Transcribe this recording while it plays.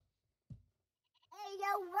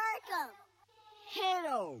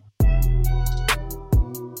Hello.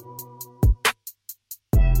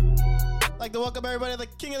 I'd like to welcome everybody to the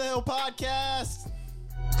King of the Hill podcast.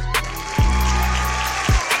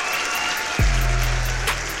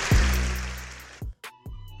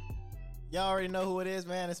 Y'all already know who it is,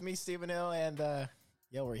 man. It's me, Stephen Hill, and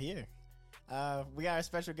we're here. We got our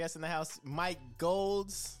special guest in the house, Mike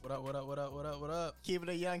Golds. What up? Keeping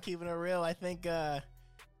it young, keeping it real. I think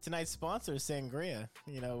tonight's sponsor is Sangria.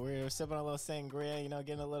 You know, we're sipping a little Sangria, you know,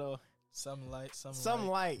 getting a little... Some light.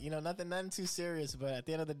 You know, nothing too serious, but at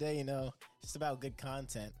the end of the day, you know, it's about good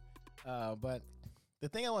content. But the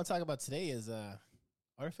thing I want to talk about today is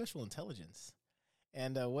artificial intelligence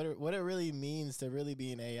and what it really means to really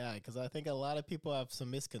be an AI, because I think a lot of people have some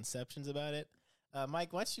misconceptions about it.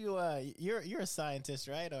 Mike, why don't you you're a scientist,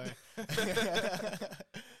 right? Or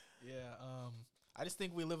Yeah, I just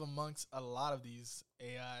think we live amongst a lot of these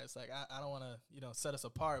AIs. Like, I don't want to, you know, set us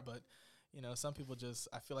apart, but you know, some people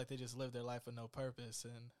I feel like they just live their life with no purpose,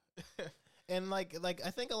 and and like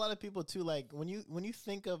I think a lot of people too, like when you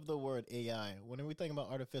think of the word AI, when we think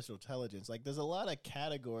about artificial intelligence, like there's a lot of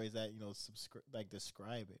categories that, you know,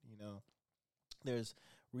 describe it. You know, there's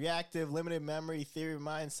reactive, limited memory, theory of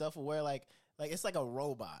mind, self-aware, like it's like a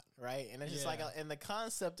robot, right? And it's just like, and the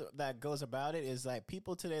concept that goes about it is like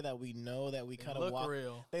people today that we know that we kind of walk,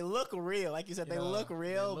 real. They look real, like you said, they look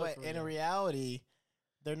real, but in reality,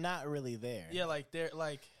 they're not really there. Yeah,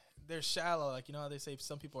 they're shallow. Like, you know how they say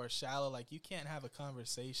some people are shallow. Like, you can't have a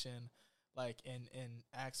conversation, like, and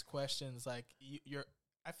ask questions. Like,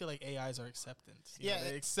 I feel like AIs are acceptance. You know,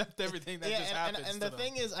 they accept everything that just happens. And the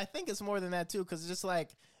thing is, I think it's more than that too, because it's just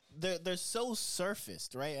like they're so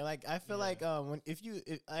surfaced, right? And like I feel like I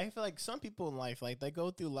feel like some people in life, like they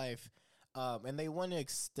go through life, and they want to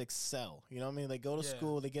excel. You know what I mean? They go to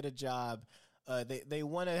school, they get a job, they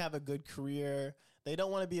want to have a good career. They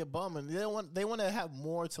don't want to be a bum, and they want to have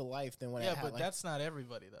more to life than what. Yeah, but that's not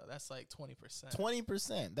everybody though. That's like 20%.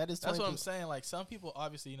 20%. That is. 20%. That's what I'm saying. Like, some people,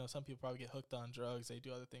 obviously, you know, some people probably get hooked on drugs. They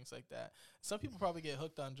do other things like that. Some people probably get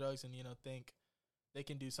hooked on drugs and, you know, think they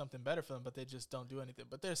can do something better for them, but they just don't do anything.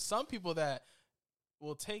 But there's some people that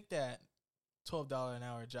will take that $12 an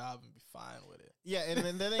hour job and be fine with it. Yeah,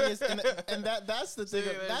 and the thing is, that's the thing.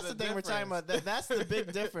 That's the thing we're talking about. That's the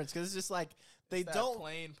big difference, because it's just like they don't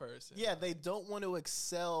plain person. Yeah, they don't want to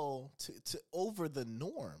excel to over the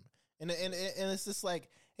norm, and it's just like,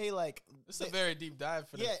 hey, like this is a very deep dive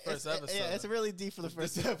for the first episode. Yeah, it's really deep for the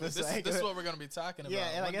first episode. This is what we're going to be talking about.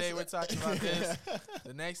 Yeah, One day we're talking about this.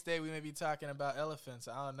 The next day we may be talking about elephants.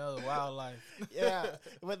 I don't know, the wildlife. Yeah,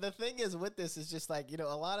 but the thing is with this is just like, you know,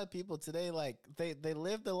 a lot of people today, like they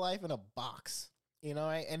live their life in a box. You know,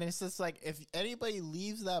 right? And it's just like, if anybody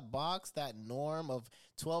leaves that box, that norm of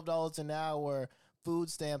 $12 an hour, food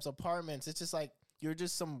stamps, apartments, it's just like you're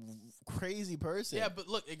just some crazy person. Yeah, but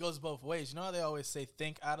look, it goes both ways. You know how they always say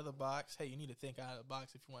think out of the box? Hey, you need to think out of the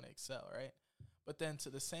box if you want to excel, right? But then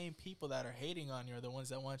to the same people that are hating on you are the ones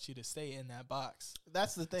that want you to stay in that box.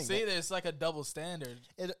 That's the thing. See, there's like a double standard.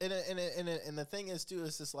 And the thing is, too,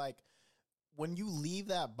 it's just like, when you leave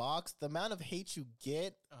that box, the amount of hate you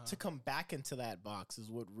get to come back into that box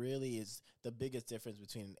is what really is the biggest difference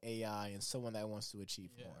between an AI and someone that wants to achieve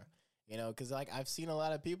more. You know, because like I've seen a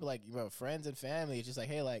lot of people, like, you know, friends and family, it's just like,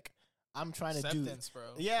 hey, like, I'm trying to do acceptance, bro.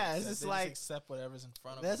 Yeah, it's just like just accept whatever's in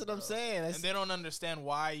front of them. That's them, what I'm saying. And they don't understand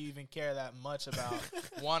why you even care that much about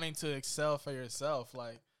wanting to excel for yourself.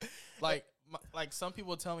 Like some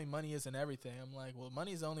people tell me money isn't everything. I'm like, well,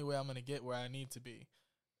 money is the only way I'm going to get where I need to be.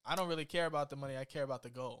 I don't really care about the money. I care about the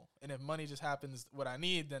goal. And if money just happens what I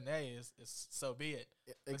need, then hey, it's so be it.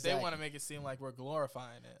 Exactly. But they want to make it seem like we're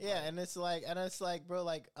glorifying it. Yeah, like, and it's like, bro,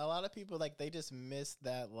 like a lot of people, like, they just miss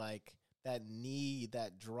that, like, that need,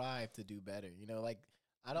 that drive to do better. You know, like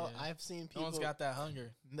I've seen people. No one's got that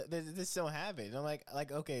hunger. They just don't have it. And I'm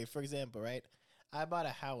like, okay, for example, right? I bought a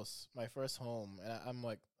house, my first home, and I'm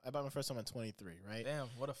like, I bought my first home at 23, right? Damn,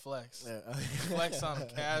 what a flex. Flex on them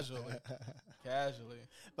casually.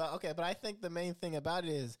 But I think the main thing about it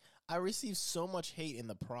is I received so much hate in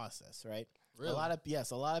the process, right? Really? A lot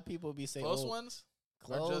of people be saying close ones?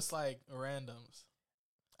 Or just like randoms?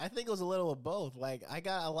 I think it was a little of both. Like, I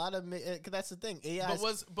got a lot of, cause that's the thing. AI.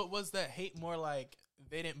 But was that hate more like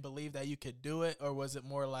they didn't believe that you could do it, or was it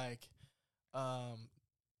more like,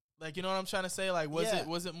 you know what I'm trying to say? Like,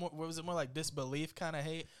 was it more like disbelief kind of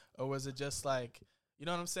hate, or was it just like, you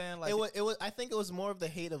know what I'm saying? Like, it was. I think it was more of the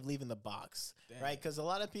hate of leaving the box, right? Because a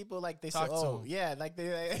lot of people, like, they say, like they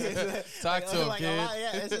talk to him, like, kid.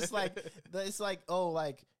 It's just like,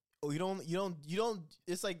 you don't.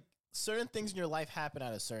 It's like certain things in your life happen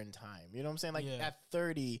at a certain time. You know what I'm saying? Like Yeah. at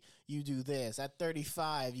 30, you do this. At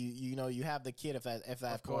 35, you know, you have the kid if that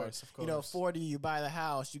Of course. You know, 40, you buy the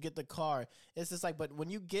house, you get the car. It's just like, but when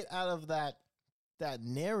you get out of that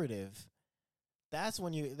narrative, that's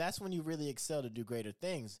when you really excel to do greater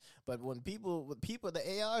things. But when people,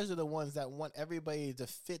 the ARs are the ones that want everybody to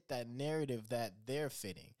fit that narrative that they're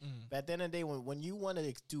fitting. But at the end of the day, when you want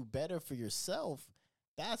to do better for yourself,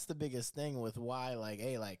 that's the biggest thing with why, like,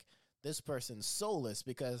 hey, like, this person's soulless.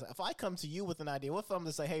 Because if I come to you with an idea, what if I'm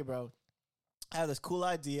to say, hey, bro, I have this cool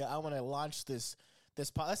idea. I want to launch this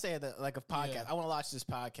let's say like a podcast. Yeah. I want to launch this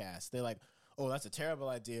podcast. They're like, oh, that's a terrible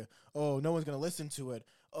idea. Oh, no one's going to listen to it.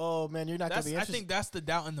 Oh, man, you're not going to be interested. I think that's the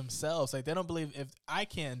doubt in themselves. Like, they don't believe if I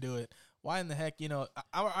can't do it, why in the heck, you know,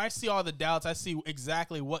 I see all the doubts. I see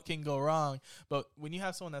exactly what can go wrong. But when you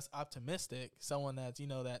have someone that's optimistic, someone that's, you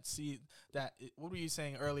know, what were you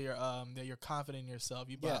saying earlier? That you're confident in yourself.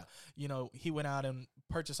 You know, he went out and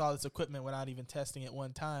purchased all this equipment without even testing it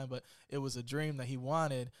one time, but it was a dream that he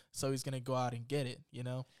wanted. So he's going to go out and get it, you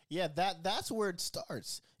know? Yeah, that's where it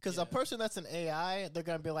starts. Because a person that's an AI, they're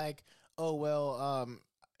going to be like, oh, well,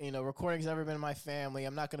 you know, recording's never been in my family.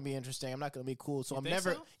 I'm not going to be interesting. I'm not going to be cool. So so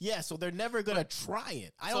they're never going to try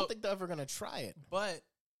it. I don't think they're ever going to try it. But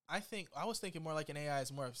I was thinking more like an AI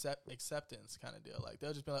is more acceptance kind of deal. Like,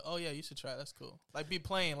 they'll just be like, oh, yeah, you should try it. That's cool. Like, be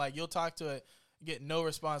plain. Like, you'll talk to it, get no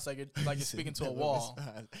response, like you're speaking to a wall.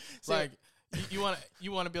 Like, you want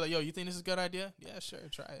to be like, yo, you think this is a good idea? Yeah, sure,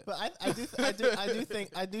 try it. But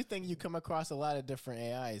I do think you come across a lot of different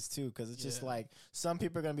AIs too, because it's just like some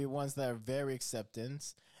people are gonna be ones that are very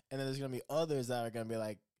acceptance, and then there's gonna be others that are gonna be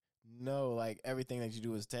like, no, like everything that you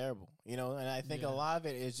do is terrible, you know. And I think a lot of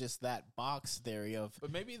it is just that box theory of.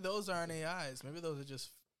 But maybe those aren't AIs. Maybe those are just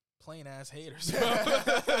plain ass haters, bro. You know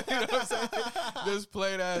what I'm saying? Just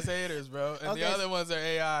plain ass haters, bro. And the other ones are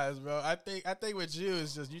AIs, bro. I think with you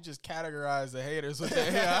is just you just categorize the haters with the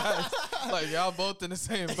AIs. Like, y'all both in the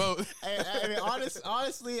same boat. I mean,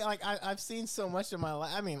 honestly, like I've seen so much in my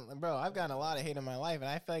life. I mean, bro, I've gotten a lot of hate in my life, and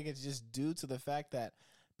I feel like it's just due to the fact that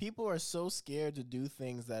people are so scared to do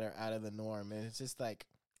things that are out of the norm, and it's just like.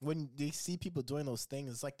 When they see people doing those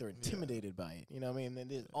things, it's like they're intimidated by it. You know what I mean?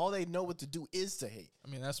 And all they know what to do is to hate. I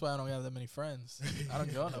mean, that's why I don't have that many friends. I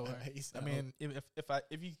don't go nowhere. I mean,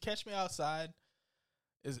 if you catch me outside,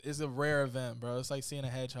 it's a rare event, bro. It's like seeing a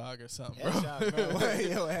hedgehog or something, bro. Hedgehog, bro.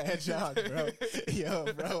 Yo, a hedgehog, bro. Yo,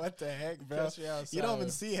 bro, what the heck, bro? You don't even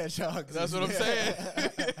see hedgehogs. That's what I'm saying.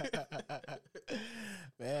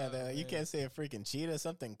 Man, you can't say a freaking cheetah,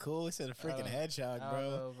 something cool. He said a freaking hedgehog, bro. I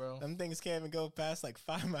don't know, bro. Them things can't even go past like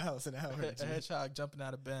 5 miles an hour. A hedgehog jumping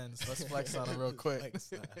out of bends. Let's flex on it real quick.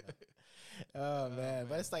 Oh man,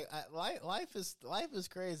 but it's like life is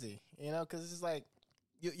crazy, you know, because it's just like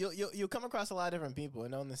you'll come across a lot of different people, you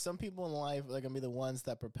know, and then some people in life are gonna be the ones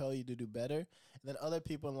that propel you to do better, and then other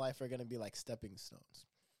people in life are gonna be like stepping stones.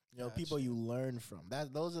 You know, people you learn from.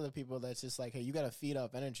 Those are the people that's just like, hey, you got to feed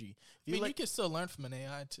off energy. You can still learn from an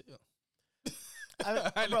AI too.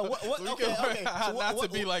 Bro, okay. So not to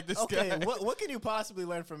be like this guy. What can you possibly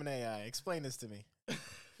learn from an AI? Explain this to me.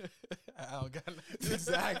 I don't got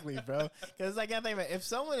Exactly, bro. Because I can't think about if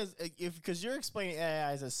someone is because you're explaining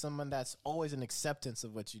AIs as someone that's always an acceptance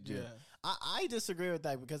of what you do. Yeah. I disagree with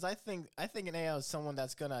that because I think an AI is someone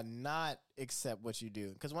that's gonna not accept what you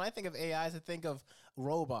do. Because when I think of AIs, I think of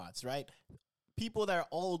robots, right? People that are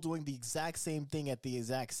all doing the exact same thing at the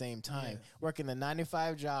exact same time, working the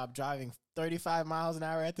 9-to-5 job, driving 35 miles an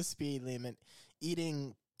hour at the speed limit,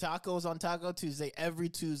 eating tacos on Taco Tuesday every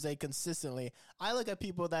Tuesday consistently. I look at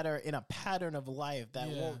people that are in a pattern of life that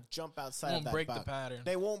won't jump outside of that break box. the pattern.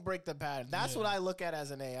 They won't break the pattern. That's what I look at as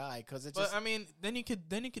an AI because it's just. But I mean, then you could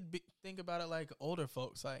think about it like older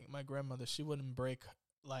folks, like my grandmother. She wouldn't break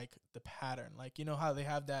like the pattern. Like, you know how they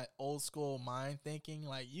have that old school mind thinking.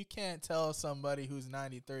 Like, you can't tell somebody who's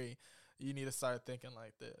 93 you need to start thinking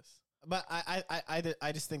like this. But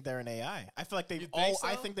I just think they're an AI. I feel like they've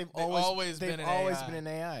they've always been an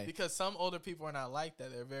AI. Because some older people are not like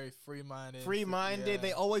that. They're very free-minded. Yeah.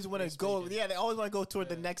 They always want to go. Yeah, they always want to go toward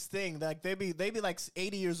the next thing. Like they be like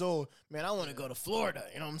 80 years old. Man, I want to go to Florida.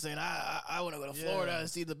 You know what I'm saying? I want to go to Florida and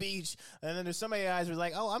see the beach. And then there's some AIs who are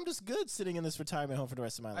like, oh, I'm just good sitting in this retirement home for the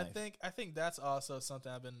rest of my life. I think that's also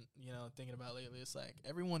something I've been thinking about lately. It's like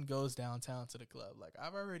everyone goes downtown to the club. Like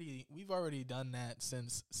we've already done that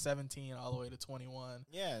since 17 all the way to 21.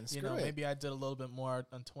 Yeah, and maybe I did a little bit more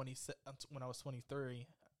on when I was 23,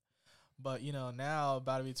 but now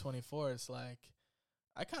about to be 24. It's like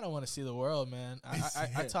I kind of want to see the world, man.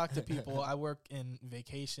 I talk to people. I work in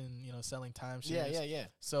vacation, selling timeshares. Yeah.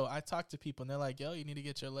 So I talk to people, and they're like, "Yo, you need to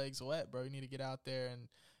get your legs wet, bro. You need to get out there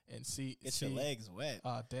and see. Get your legs wet.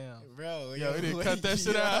 Oh damn, bro. Yo, we didn't cut that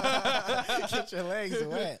shit out. Get your legs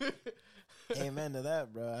wet. Amen to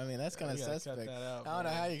that, bro. I mean, that's kind of suspect. Out, I don't know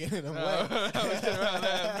how you're getting them no, wet. bro.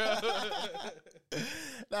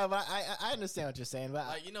 No, but I understand what you're saying. But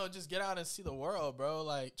like, just get out and see the world, bro.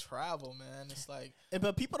 Like, travel, man. It's like,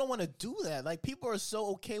 but people don't want to do that. Like, people are so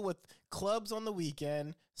okay with clubs on the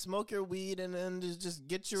weekend, smoke your weed, and then just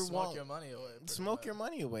get your smoke your money away. Smoke your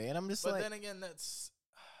money away, and I'm just but like, then again, it's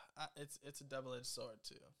a double-edged sword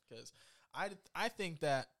too, because I think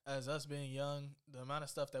that as us being young, the amount of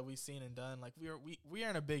stuff that we've seen and done, like we are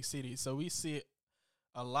in a big city, so we see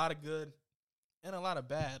a lot of good and a lot of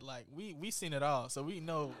bad. Like we seen it all, so we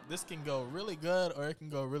know this can go really good or it can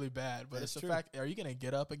go really bad. But That's it's the true. fact: are you gonna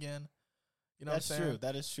get up again? You know that's what I'm saying? true.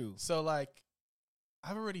 That is true. So like,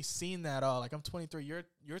 I've already seen that all. Like I'm 23,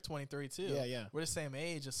 you're 23 too. Yeah. We're the same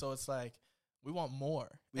age, so it's like we want more.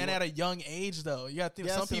 At a young age though. You got to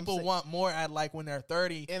think some people want more at like when they're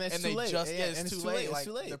 30 and they too late. just it's too late. It's like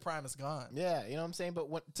too late. their prime is gone. Yeah, you know what I'm saying? But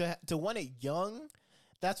to want it young,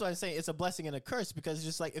 that's why I'm saying it's a blessing and a curse, because it's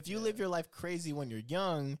just like if you live your life crazy when you're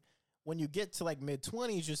young, when you get to like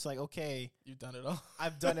mid-20s, just like, okay, you've done it all.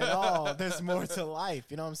 I've done it all. There's more to life.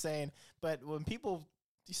 You know what I'm saying? But when people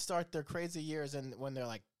start their crazy years and when they're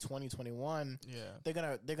like 20, 21, they're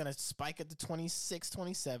gonna spike at the 26,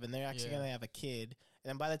 27. They're actually gonna have a kid.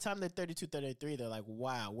 And by the time they're 32, 33, they're like,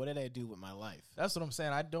 wow, what did I do with my life? That's what I'm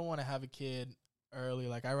saying. I don't want to have a kid early.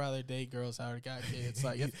 Like, I'd rather date girls that already got kids.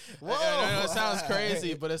 Like, Whoa! I know it sounds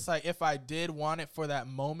crazy, but it's like if I did want it for that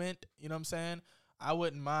moment, you know what I'm saying? I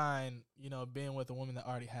wouldn't mind, being with a woman that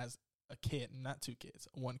already has a kid, not 2 kids,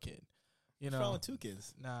 1 kid. What's wrong with 2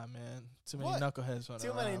 kids? Nah, man. Too many knuckleheads running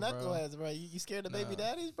around. Too many knuckleheads, bro. You scared of baby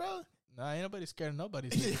daddies, bro? Nah, ain't nobody scared of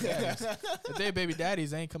nobody's baby daddies. If they baby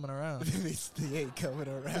daddies, they ain't coming around. They ain't coming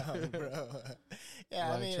around, bro. Yeah,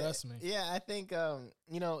 like, I mean, trust me. Yeah, I think,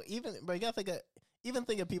 even, but you gotta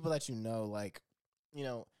think of people that like,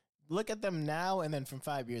 look at them now and then from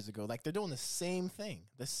 5 years ago. Like, they're doing the same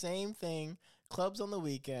thing. Clubs on the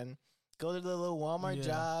weekend, go to the little Walmart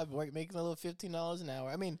job, making a little $15 an hour.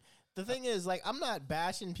 I mean, the thing is, like, I'm not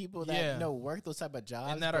bashing people that work those type of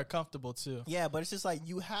jobs and that are comfortable too. Yeah, but it's just like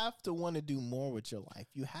you have to want to do more with your life.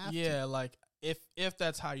 You have to. Yeah, like if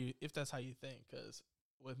that's how you think, because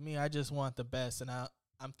with me, I just want the best, and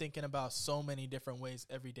I'm thinking about so many different ways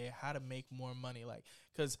every day how to make more money. Like,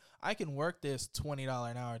 because I can work this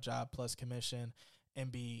 $20 an hour job plus commission and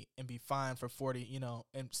be fine for 40,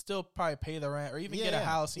 and still probably pay the rent or even get a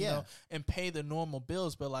house, you know, and pay the normal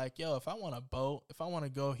bills. But like, if I want a boat, if I want to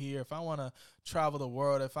go here, if I want to travel the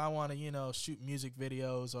world, if I want to, shoot music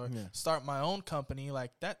videos or start my own company,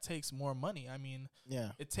 like that takes more money. I mean,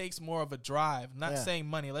 it takes more of a drive. Not saying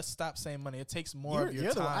money. Let's stop saying money. It takes more of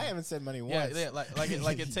your time. I haven't said money once. Yeah,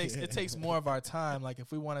 it takes more of our time. Like if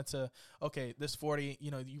we wanted to, this 40,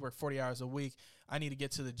 you work 40 hours a week. I need to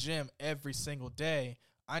get to the gym every single day.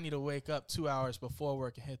 I need to wake up 2 hours before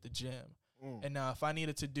work and hit the gym. And now if I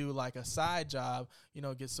needed to do like a side job,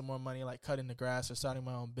 get some more money, like cutting the grass or starting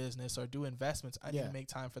my own business or do investments, I need to make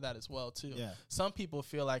time for that as well too. Yeah. Some people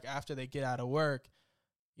feel like after they get out of work,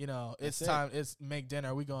 it's time, it's make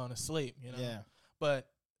dinner, we going to sleep, Yeah. But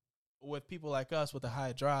with people like us with a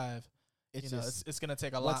high drive, it's going to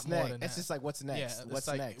take a lot more than that. It's just like, what's next? Yeah, what's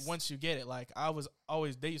like next? Once you get it, like I was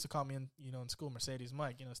always, they used to call me in, in school, Mercedes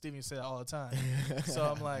Mike, Steven used to say that all the time. So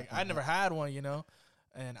I'm like, I never had one,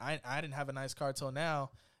 and I didn't have a nice car till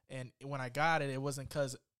now. And when I got it, it wasn't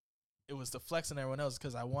because it was the flex on everyone else,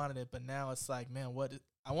 because I wanted it. But now it's like, man,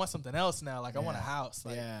 I want something else now. Like I want a house.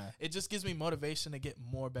 Like it just gives me motivation to get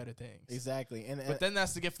more better things. Exactly. But then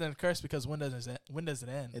that's the gift and the curse, because when does it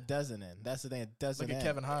end? It doesn't end. That's the thing. It doesn't end. Look at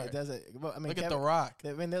Kevin Hart. It doesn't. Well, I mean, look at The Rock.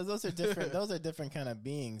 I mean, those are different. Those are different kind of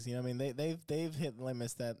beings. I mean, they've hit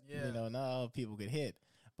limits that not all people could hit.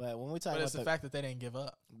 But when we talk about it's the fact that they didn't give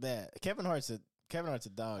up. That Kevin Hart's a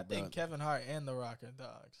dog. I think Kevin Hart and The Rock are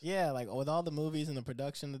dogs. Yeah, like with all the movies and the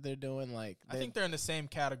production that they're doing, like I think they're in the same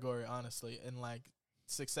category, honestly, and like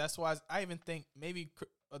success wise. I even think maybe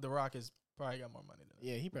The Rock is probably got more money than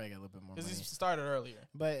him. Yeah, he probably got a little bit more money. Because he started earlier.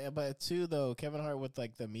 But too, though, Kevin Hart with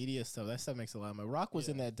like the media stuff, that stuff makes a lot of money. Rock was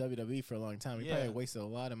in that WWE for a long time. He probably wasted a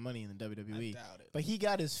lot of money in the WWE. I doubt it. But he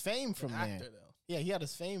got his fame from there. Actor, though. Yeah, he got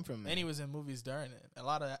his fame from there. And he was in movies during it. A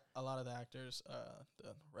lot of the actors,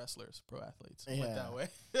 the wrestlers, pro athletes, went that way.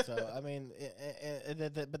 So I mean,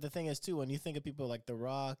 but the thing is too, when you think of people like The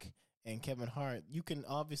Rock and Kevin Hart, you can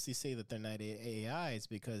obviously say that they're not AIs,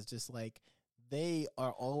 because just like they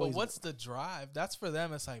are always. But what's the drive? That's for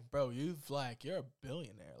them. It's like, bro, you're a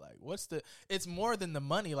billionaire. Like, what's the? It's more than the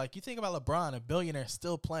money. Like you think about LeBron, a billionaire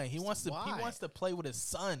still playing. He wants to. Why? He wants to play with his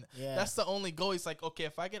son. Yeah. That's the only goal. He's like, okay,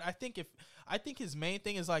 I think his main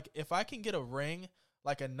thing is like, if I can get a ring,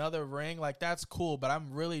 like another ring, like that's cool. But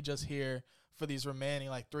I'm really just here for these remaining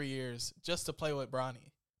like 3 years just to play with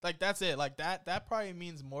Bronny. Like that's it. Like that probably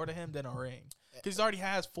means more to him than a ring because he already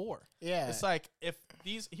has 4. Yeah. It's like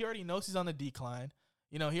he already knows he's on the decline.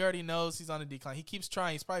 You know, he already knows he's on the decline. He keeps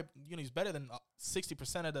trying. He's probably, he's better than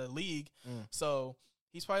 60% of the league. So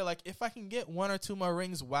he's probably like, if I can get 1 or 2 more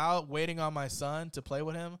rings while waiting on my son to play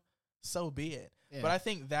with him, so be it. Yeah. But I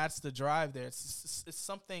think that's the drive there. It's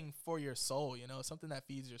something for your soul, you know, something that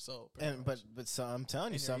feeds your soul. But so I'm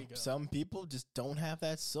telling you, some people just don't have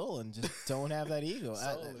that soul and just don't have that ego.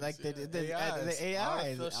 Like the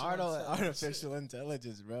AI, artificial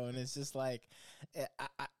intelligence, bro. And it's just like,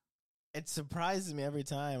 it surprises me every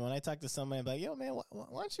time when I talk to somebody. I'm like, yo, man, why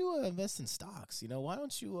don't you invest in stocks? You know, why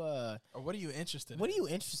don't you? Or what are you interested in? What are you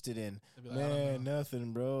interested in? Like, man,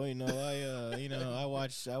 nothing, bro. You know, I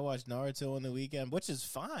watch Naruto on the weekend, which is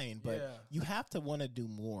fine, but you have to want to do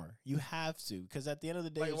more. You have to, because at the end of the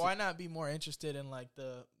day, like, why not be more interested in like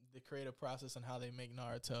the creative process and how they make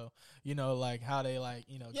Naruto, you know, like how they like,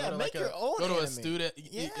 you know, go to a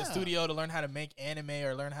studio to learn how to make anime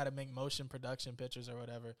or learn how to make motion production pictures or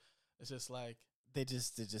whatever. It's just like they're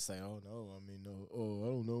just like, oh no, I mean, no, I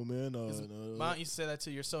don't know, man. No. My aunt used to say that too.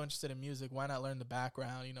 You're so interested in music, why not learn the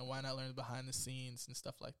background? You know, why not learn behind the scenes and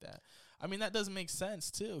stuff like that? I mean, that doesn't make sense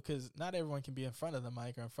too, because not everyone can be in front of the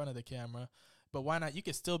mic or in front of the camera. But why not? You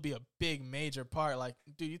could still be a big major part. Like,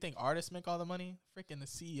 dude, you think artists make all the money? Freaking the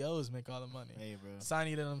CEOs make all the money. Hey, bro. Sign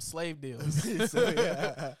you to them slave deals. So,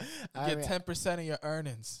 yeah. You get 10% of your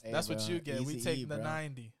earnings. Hey, that's bro. what you get. Easy we take the bro.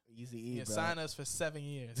 90. Easy you bro. Sign us for 7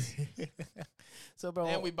 years. So, bro,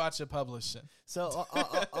 and we bought your publishing. So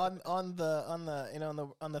on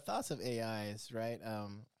the thoughts of AIs, right?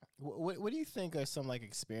 What do you think are some like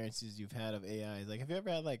experiences you've had of AIs? Like, have you ever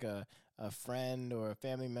had like a friend or a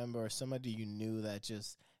family member or somebody you knew that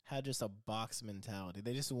just had just a box mentality?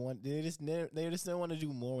 They just don't want to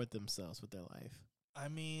do more with themselves with their life. I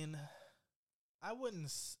mean, I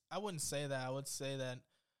wouldn't say that. I would say that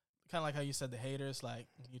kind of like how you said the haters, like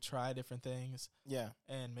you try different things,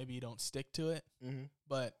 and maybe you don't stick to it. Mm-hmm.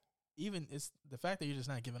 But even it's the fact that you're just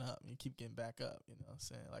not giving up, you keep getting back up. You know what I'm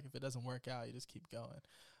saying? Like if it doesn't work out, you just keep going.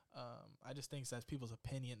 I just think that's people's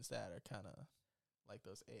opinions that are kind of like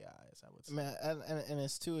those AIs, I would say. Man, and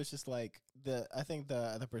it's too. It's just like I think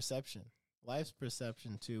the perception, life's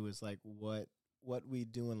perception too, is like what we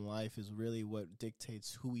do in life is really what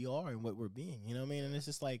dictates who we are and what we're being. You know what I mean? And it's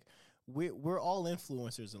just like we're all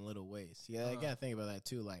influencers in little ways. Yeah, I gotta think about that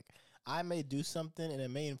too. Like I may do something and it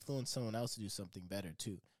may influence someone else to do something better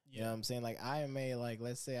too. You know what I'm saying? Like I may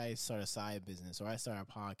let's say I start a side business or I start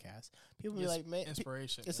a podcast. People be like, man,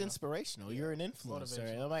 inspiration. It's inspirational. Yeah. You're an influencer.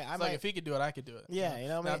 And I'm like, if he could do it, I could do it. Yeah, you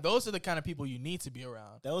know what I mean? Now, those are the kind of people you need to be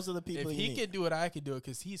around. Those are the people if he could do it, I could do it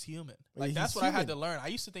because he's human. Like, he's that's what human. I had to learn. I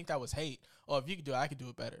used to think that was hate. Oh, if you could do it, I could do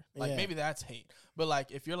it better. Like, maybe that's hate. But,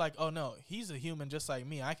 like, if you're like, oh, no, he's a human just like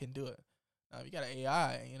me, I can do it. If you got an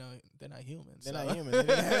AI, you know, they're not human. They're not human.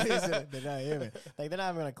 They're not human. Like, they're not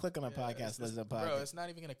even going to click on a podcast. Bro, it's not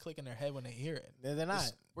even going to click in their head when they hear it. They're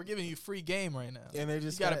not. We're giving you free game right now. And they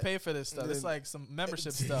just you got to pay for this stuff. It's like some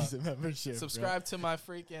membership stuff. Subscribe to my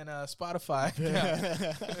freaking Spotify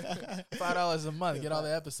account. $5 a month. Get all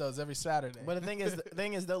the episodes every Saturday. But the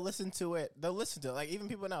thing is, they'll listen to it. They'll listen to it. Like, even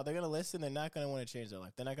people now, they're going to listen. They're not going to want to change their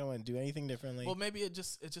life. They're not going to want to do anything differently. Well, maybe it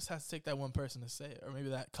just has to take that one person to say it. Or maybe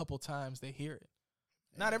that couple times they hear it.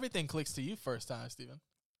 Not everything clicks to you first time, Steven.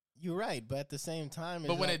 You're right, but at the same time,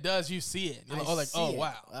 but when it does, you see it. You're like, oh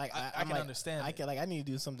wow, like I can understand. I need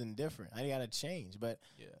to do something different. I got to change. But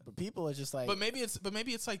people are just like, but maybe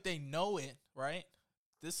it's like they know it, right?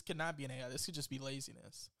 This could not be an AI. This could just be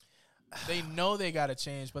laziness. They know they got to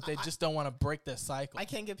change, but they just don't want to break the cycle. I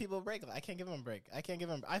can't give people a break. I can't give them a break.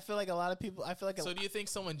 I feel like a lot of people. I feel like. So do you think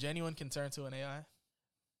someone genuine can turn to an AI?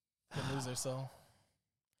 Can lose their soul?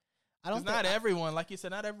 I don't. Not everyone, like you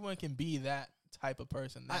said, not everyone can be that type of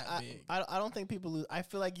person. Big. I don't think people lose. I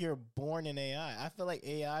feel like you're born in AI. I feel like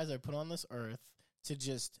AIs are put on this earth to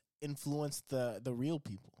just influence the real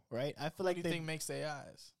people, right? I feel what do you think makes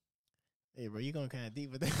AIs? Hey, bro, you're going kind of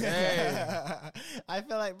deep with that. Hey. I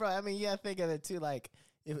feel like, bro. I mean, yeah, think of it too. Like,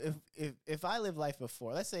 if I live life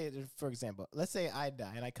before, let's say, for example, let's say I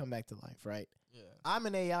die and I come back to life, right? Yeah. I'm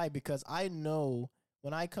an AI because I know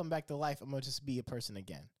when I come back to life, I'm gonna just be a person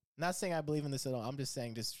again. Not saying I believe in this at all. I'm just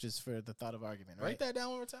saying just for the thought of argument. Right? Write that down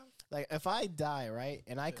one more time. Like if I die, right,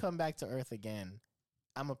 and I come back to Earth again,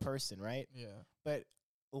 I'm a person, right? Yeah. But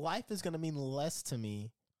life is gonna mean less to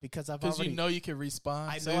me because I've Because already you know you can respawn.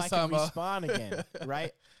 I So know you're I can talking about- respawn again,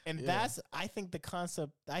 right? And Yeah. that's I think the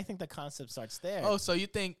concept starts there. Oh, so you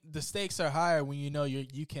think the stakes are higher when you know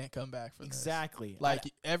you can't come back from this. exactly. Like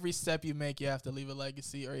every step you make, you have to leave a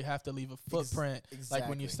legacy or you have to leave a footprint. Like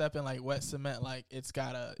when you step in like wet cement, like it's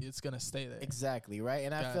gonna stay there. Exactly, right?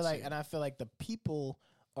 And I feel like the people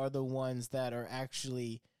are the ones that are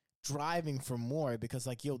actually driving for more because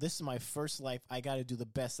like, yo, this is my first life. I got to do the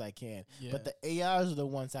best I can. Yeah. But the AIs are the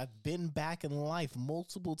ones that've been back in life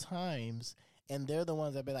multiple times, and they're the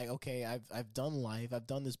ones that be like, okay, I've done life. I've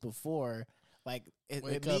done this before. Like Wake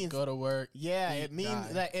it up, means go to work. yeah, eat, it means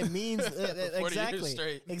die. that it means 40 years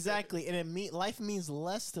straight. exactly, and life means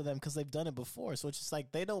less to them because they've done it before. So it's just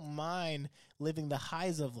like they don't mind living the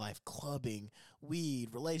highs of life, clubbing, weed,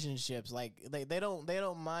 relationships. Like they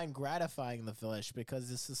don't mind gratifying the flesh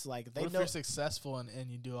because it's just like they What if know. you're successful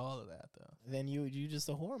and you do all of that though? Then you just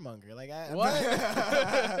a whoremonger. Like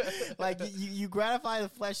What? like you gratify the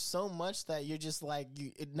flesh so much that you're just like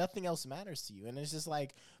nothing else matters to you, and it's just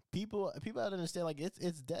like. People don't understand like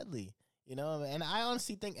it's deadly, you know. And I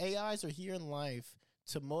honestly think AIs are here in life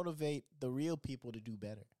to motivate the real people to do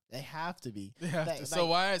better. They have to be. So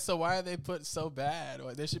why are they put so bad?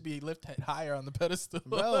 Or they should be lifted higher on the pedestal,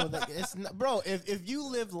 bro? Like, it's not, bro. If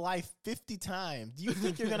you live life 50 times, do you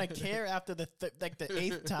think you're gonna care after the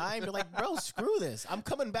 8th time? You're like, bro, screw this. I'm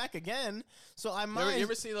coming back again. So I might. You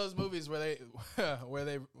ever see those movies where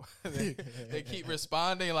they keep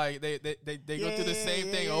responding like they go through the same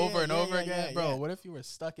thing over and over again? Bro, what if you were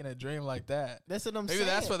stuck in a dream like that? That's what I'm Maybe saying.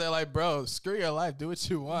 That's what they're like, bro. Screw your life. Do what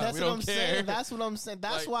you want. That's we what don't I'm care. saying. That's what I'm saying.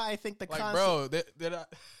 That's Like- why I think the Like, concept. bro,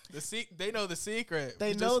 they know the secret. They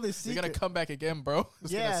You know the You're secret. gonna come back again, bro.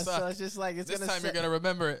 It's Yeah, gonna suck. so it's just like it's this gonna. time you're gonna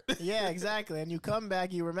remember it. Yeah, exactly. And you come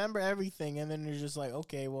back, you remember everything, and then you're just like,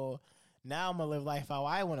 okay, well, now I'm gonna live life how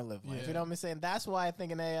I want to live life. Yeah. You know what I'm saying? That's why I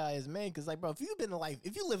think an AI is made. Because, like, bro, if you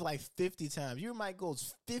live life 50 times, your might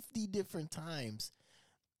goes 50 different times.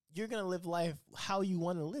 You're gonna live life how you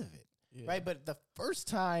want to live it, Yeah. right? But the first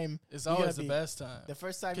time, It's you're always gonna the be- best time. The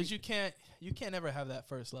first time, Because you can't ever have that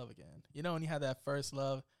first love again. You know, when you have that first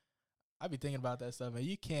love, I be thinking about that stuff, and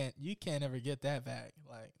you can't ever get that back.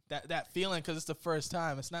 Like that feeling, because it's the first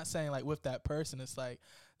time. It's not saying like with that person. It's like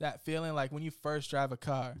that feeling, like when you first drive a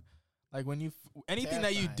car, like when you anything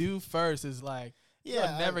that you Terrifying. do first is like.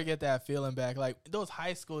 Yeah, You'll never get that feeling back. Like those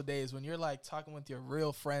high school days when you're like talking with your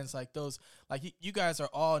real friends, like those, like you guys are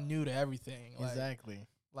all new to everything. Like, exactly.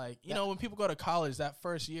 Like, you know, when people go to college, that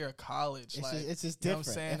first year of college, It's like, just, it's just you know what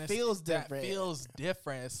different. I'm saying? It feels That different. feels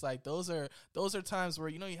different. It's like those are times where,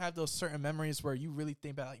 you know, you have those certain memories where you really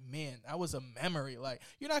think about like, man, that was a memory. Like,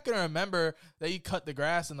 you're not gonna remember that you cut the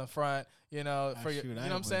grass in the front, you know, for your, you know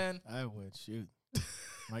what I'm saying? I would shoot.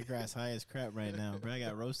 My grass high as crap right now, bro. I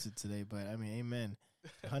got roasted today, but I mean, amen.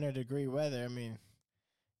 100-degree weather. I mean,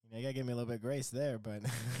 you know, you gotta give me a little bit of grace there, but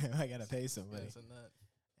I gotta pay somebody. It's a nut.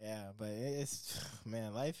 Yeah, but it's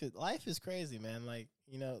man, life is crazy, man. Like,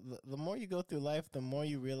 you know, the more you go through life, the more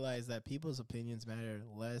you realize that people's opinions matter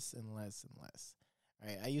less and less and less.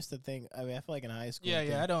 Right? I used to think. I mean, I feel like in high school.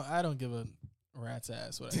 Yeah. I don't give a rat's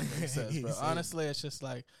ass what anybody says, bro. Same. Honestly, it's just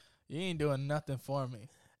like you ain't doing nothing for me.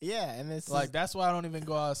 Yeah, and it's Like that's why I don't even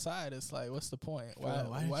go outside. It's like, what's the point? Why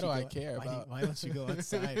do I care about? Why don't you go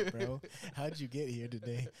outside, bro? How'd you get here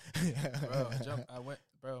today,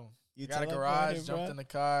 Bro, You got a teleported, garage, bro? jumped in the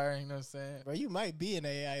car. You know what I'm saying? Bro, you might be an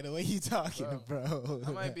AI the way you talking, bro.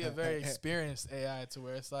 I might be a very experienced AI to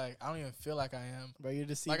where it's like I don't even feel like I am. Bro, you're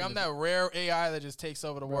just Like I'm that rare AI that just takes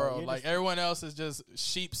over the Bro, world. you're Like just- everyone else is just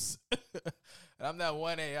sheeps, and I'm that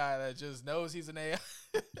one AI that just knows he's an AI.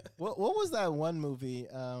 What was that one movie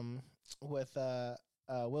with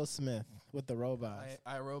Will Smith with the robots?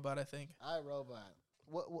 I Robot, I think. I Robot.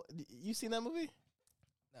 What you seen that movie?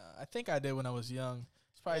 No, I think I did when I was young.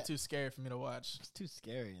 It's probably Yeah. too scary for me to watch. It's too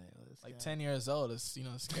scary. Like 10 years old, it's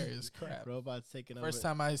scary as crap. Robots taking over. First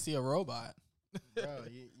time I see a robot. Bro,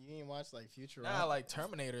 you ain't watch like Futurama. Nah, like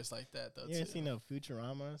Terminators like that though. you ever too. seen no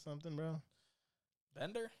Futurama or something, bro?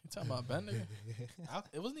 Bender? You talking about Bender?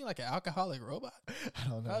 It wasn't he like an alcoholic robot? I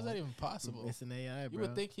don't know. How is that even possible? It's an AI, bro. You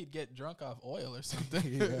would think heuld get drunk off oil or something.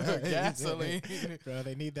 Yeah. Gasoline. Bro,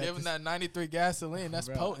 they need that. Give him that 93 gasoline. That's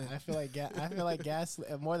Bro, potent. I feel like gas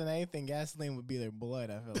more than anything, gasoline would be their blood.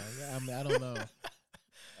 I feel like. I mean, I don't know.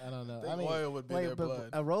 I think oil would be their but blood.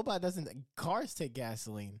 a robot doesn't. Cars take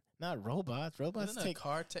gasoline, not robots. Robots Isn't a take.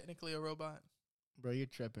 car technically a robot? Bro, you're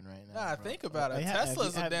tripping right now. Nah, bro. think about it. Like,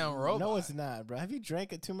 Tesla's a damn robot. No, it's not, bro. Have you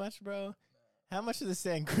drank it too much, bro? How much of the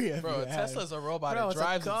sangria? have Bro, you had? Tesla's a robot. Bro, It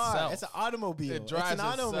drives it's a car. itself. It's an automobile. It It's drives an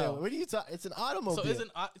automobile. itself. What are you talking? It's an automobile.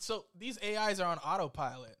 So these AIs are on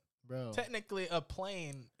autopilot. bro. Technically, a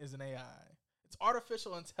plane is an AI. It's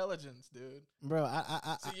artificial intelligence, dude. Bro,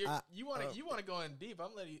 So you want to go in deep.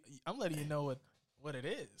 I'm letting you know what it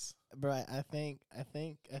is. bro, I think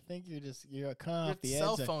you're kind of off the Your edge.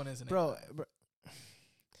 cell phone is an bro, AI. bro.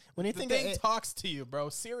 When you The think thing of talks to you, bro.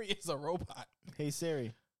 Siri is a robot. hey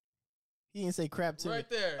Siri, he didn't say crap to me. Right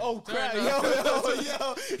there. Oh Turn crap! it Yo,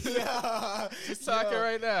 up. yo. She's talking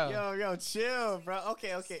right now. Yo, chill, bro.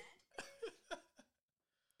 Okay.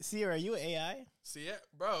 Siri, are you an AI? See it,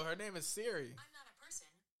 bro. Her name is Siri. I'm not a person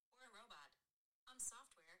or a robot. I'm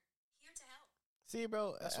software, here to help. See,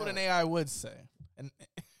 bro. That's what an AI would say. And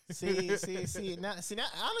See. Now,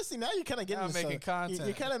 honestly, now you're kind of getting Now I'm making content.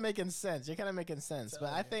 You're kind of making sense.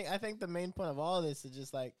 But I think the main point of all this is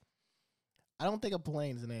just like, I don't think a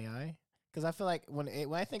plane is an AI because I feel like when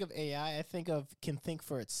I think of AI, I can think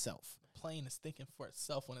for itself. plane is thinking for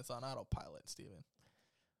itself when it's on autopilot, Steven.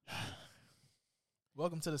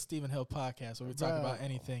 Welcome to the Stephen Hill podcast where we talk about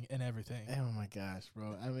anything and everything. Oh my gosh,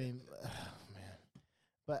 bro. I mean, man.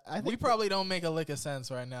 But I think We probably don't make a lick of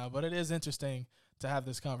sense right now, but it is interesting to have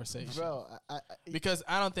this conversation. bro. Because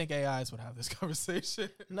I don't think AIs would have this conversation.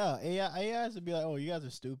 No, AIs would be like, oh, you guys are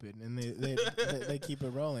stupid, and they keep it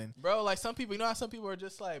rolling. Bro, like some people, you know how some people are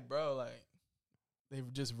just like, bro, like they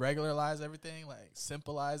just regularize everything, like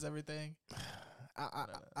simplize everything.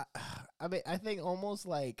 I mean, I think almost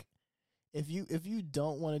like if you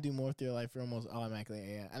don't want to do more with your life, you're almost automatically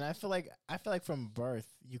AI. And I feel like from birth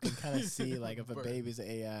you can kind of see like if a Birth. baby's an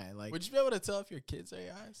AI. Like, Would you be able to tell if your kids are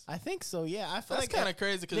AIs? I think so. Yeah, I feel That's like kind of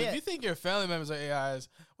crazy because yeah. if you think your family members are AIs,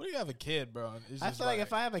 what do you have a kid, bro? And it's I just feel like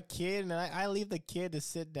if I have a kid and I leave the kid to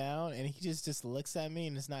sit down and he just looks at me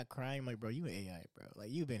and is not crying, I'm like, bro, you an AI, bro.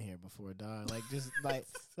 Like, you've been here before, dog. Like, just like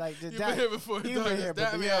you've been here before, You've been here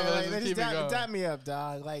dap before. me Yeah, up, and like, let's just keep it going. dap me up,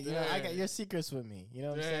 dog. Like, you know, I got Dang. your secrets with me. You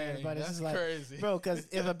know what I'm saying? Dang, But it's that's just like, crazy. bro, because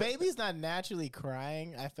if a baby's not naturally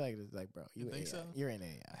crying, I feel like it's like, bro, you think AI. so? You're an I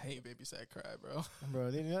AI. hate babies that cry, bro. Bro,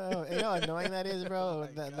 you know how annoying that is, bro? Oh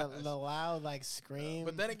my the gosh. loud, like, scream.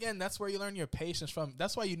 But then again, that's where you learn your patience from.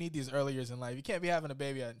 That's why you need these early years in life. You can't be having a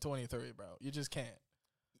baby at 23, bro. You just can't.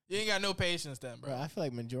 You ain't got no patience then, bro. Bro, I feel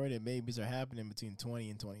like majority of babies are happening between 20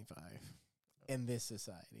 and 25 in this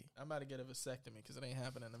society. I'm about to get a vasectomy because it ain't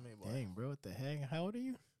happening to me, boy. Dang, bro, what the heck? How old are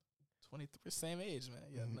you? 23, same age, man.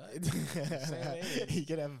 Yeah, nuts. Same age. You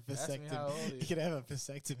could have a Ask me how old vasectomy. you. You could have a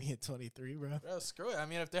vasectomy at 23, bro. Bro, screw it. I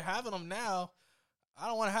mean, if they're having them now, I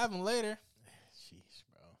don't want to have them later. Sheesh,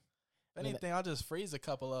 bro. If anything, I'll just freeze a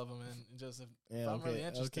couple of them and just if Yeah, I'm okay, really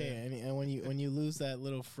interested. okay. And when you lose that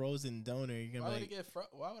little frozen donor, you're gonna Why be would like, it get?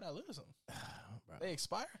 Why would I lose them? bro. They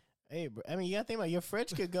expire, Hey, bro. I mean, you gotta think about it. Your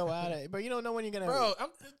fridge could go out, but you don't know when you're gonna. bro. I'm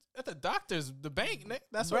at the doctor's, the bank. Nick,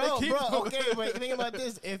 that's bro, where they keep them. Okay, but think about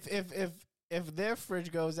this: if their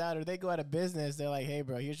fridge goes out or they go out of business, they're like, hey,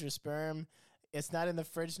 bro, here's your sperm. It's not in the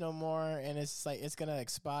fridge no more, and it's like it's gonna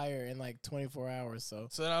expire in like 24 hours. So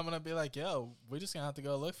So then I'm gonna be like, yo, we're just gonna have to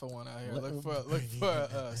go look for one out here. Look for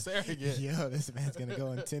a surrogate. Yo, this man's gonna go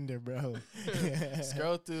on Tinder, bro.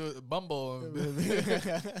 Scroll through Bumble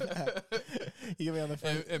You gonna be on the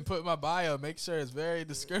phone. and put my bio. Make sure it's very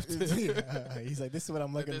descriptive. He's like, this is what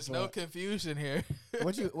I'm That looking there's for. no confusion here.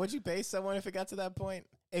 Would you pay someone if it got to that point?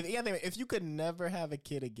 If you could never have a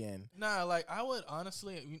kid again, Nah, like I would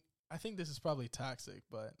honestly. I think this is probably toxic,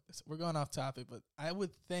 but we're going off topic. But I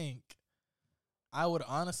would think, I would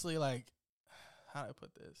honestly like. How do I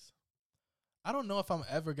put this? I don't know if I'm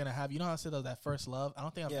ever gonna have. You know how I said that first love. I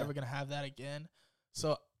don't think I'm Yeah. ever gonna have that again.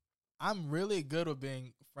 So I'm really good with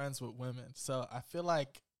being friends with women. So I feel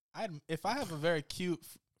like if I have a very cute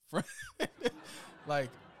friend, like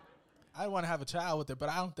I want to have a child with her, but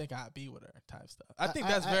I don't think I'd be with her type stuff. I think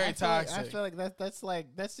that's very toxic. I feel like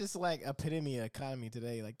that's just like epitome of economy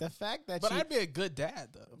today. Like the fact that But I'd be a good dad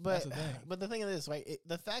though. That's the thing. But the thing is this, right?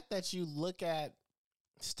 The fact that you look at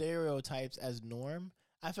stereotypes as norm,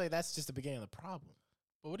 I feel like that's just the beginning of the problem.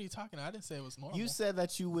 But what are you talking about? I didn't say it was normal. You said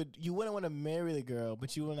that you wouldn't want to marry the girl,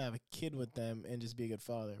 but you wouldn't have a kid with them and just be a good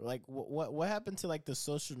father. Like what happened to like the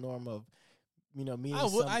social norm of, meeting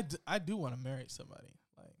I do want to marry somebody.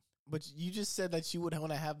 Like, but you just said that you would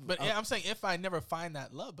want to have. but yeah, I'm saying if I never find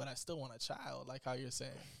that love, but I still want a child, like how you're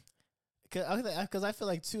saying. Because I feel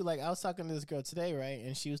like too, like I was talking to this girl today, right,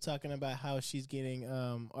 and she was talking about how she's getting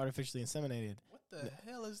artificially inseminated. What the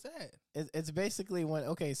hell is that? It's basically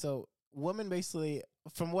so women basically,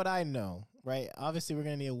 from what I know, right? Obviously, we're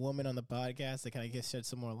gonna need a woman on the podcast to kind of shed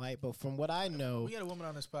some more light. But from what I know, We get a woman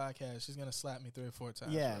on this podcast. She's gonna slap me 3 or 4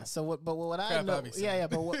 times. yeah. bro. So what? But what I Crap know, I be saying. yeah.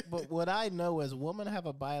 But what I know is women have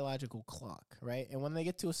a biological clock, right? And when they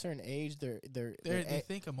get to a certain age, They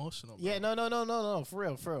think emotional. Bro. yeah, no, for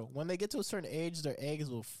real. When they get to a certain age, their eggs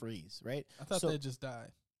will freeze, right? I thought so- they just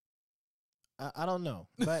died. I don't know,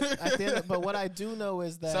 but but what I do know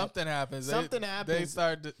is that Something happens. something They happens.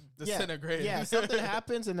 start Yeah, disintegrating. Yeah, something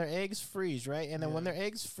happens and their eggs freeze, right? And then when Yeah. their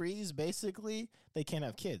eggs freeze, basically they can't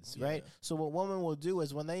have kids, Yeah. right? So what women will do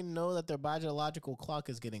is when they know that their biological clock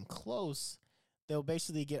is getting close, they'll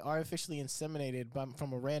basically get artificially inseminated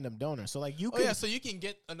from a random donor. So like you Oh can, yeah, so you can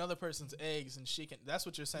get another person's eggs and she can. That's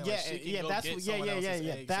what you're saying. yeah, like she can yeah, go that's get what, someone else's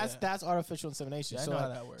eggs, That's artificial insemination. Yeah, I so know how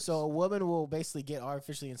like, that works. so a woman will basically get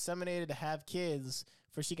artificially inseminated to have kids,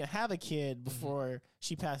 for she can have a kid before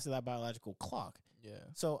she passes that biological clock. yeah.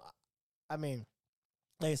 So, I mean,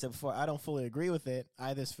 like I said before, I don't fully agree with it.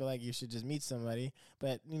 I just feel like you should just meet somebody.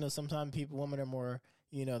 But, sometimes women are more,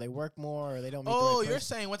 they work more or they don't meet the Oh, right you're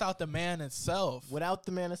person. saying without the man itself. Without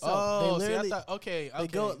the man itself. Oh, they see, I literally, thought, okay.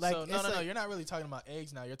 go, like, so it's no. like- You're not really talking about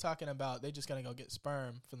eggs now. You're talking about they just gonna go get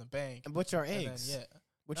sperm from the bank. which are and then, eggs. yeah.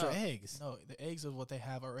 Which No, are eggs. No, the eggs is what they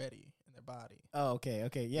have already in their body. Oh, okay.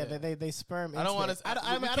 Yeah, Yeah. they sperm. I don't want wanna-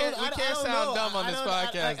 to. we can't sound dumb on this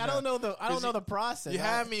podcast I don't now. know the. I don't know the process. You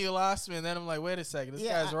had me, you lost me, and then I'm like, wait a second, this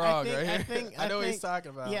Yeah, guy's I wrong, think- right I here. think- I know I what he's think-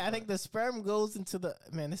 talking about. Yeah, I think the sperm goes into the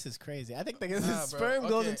man. This is crazy. I think the Nah, bro. sperm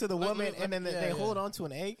goes Okay, into the let woman, me- and then yeah, they yeah. hold on to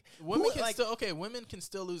an egg. women Who, can like- still women can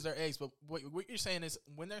still lose their eggs, but what you're saying is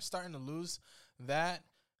when they're starting to lose that,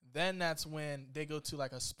 then that's when they go to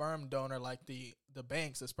like a sperm donor, like the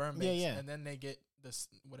banks, the sperm Yeah, banks, yeah. and then they get this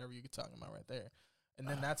whatever you're talking about right there, and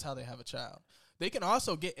then that's how they have a child. They can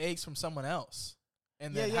also get eggs from someone else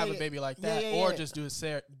and then have a baby like Yeah, that, yeah, or yeah. just do a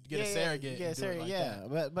surrogate. Get a Yeah, surrogate. Yeah, and do it surrogate, like yeah.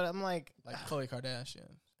 that. But I'm like, Like Khloe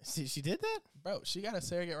Kardashian. she did that? Bro, she got a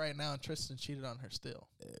surrogate right now, and Tristan cheated on her still.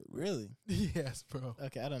 Really? Yes, bro.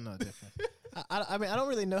 Okay, I don't know the difference. I mean, I don't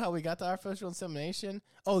really know how we got to artificial insemination.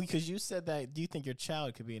 Oh, because you said that. Do you think your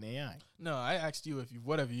child could be an AI? No, I asked you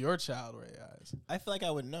what if your child were AIs? I feel like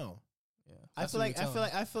I would know. Yeah, I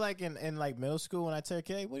feel like in like middle school when I tell a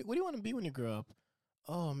kid, what do you want to be when you grow up?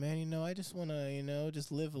 Oh man, I just want to,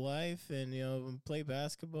 just live life and play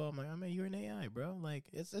basketball. I'm like, I mean, you're an AI, bro. Like,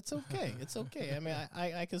 it's okay, it's okay. I mean,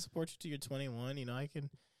 I can support you till you're 21. I can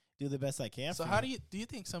do the best I can. So for how you. do you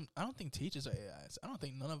think I don't think teachers are AIs. I don't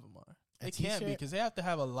think none of them are. A They can't be teacher- because they have to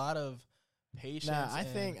have a lot of patience. Nah, I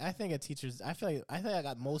and think a teacher's. I think I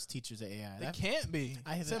got most teachers are AI. they That- can't be.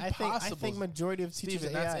 It's I impossible. think majority of teachers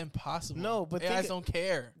Steven, are that's AI. impossible. No, but AIs think- don't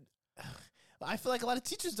care. I feel like a lot of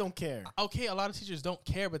teachers don't care. Okay, a lot of teachers don't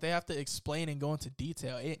care, but they have to explain and go into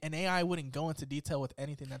detail. An AI wouldn't go into detail with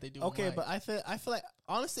anything that they do. in Okay, life. but I feel like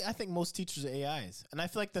honestly, I think most teachers are AIs, and I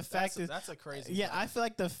feel like the fact is. that's a crazy. Yeah, thing. I feel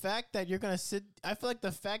like the fact that you're gonna sit. I feel like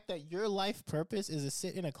the fact that your life purpose is to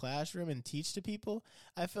sit in a classroom and teach to people.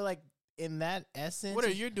 I feel like in that essence. What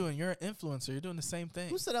are you doing? You're an influencer. You're doing the same thing.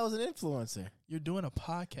 Who said I was an influencer? You're doing a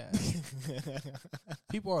podcast.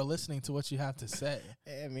 People are listening to what you have to say.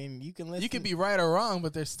 I mean, you can listen. You could be right or wrong,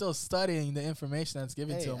 but they're still studying the information that's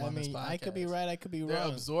given Hey, to them I on this mean, podcast. I could be right. I could be They're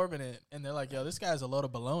wrong. absorbing it, and they're like, "Yo, this guy's a load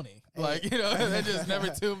of baloney." Hey. Like, they just never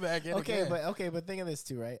tune back in. Okay, again. but think of this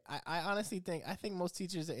too, right? I honestly think most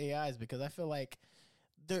teachers are AIs because I feel like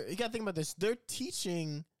you gotta think about this. They're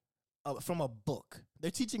teaching from a book.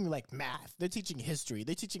 They're teaching like math. They're teaching history.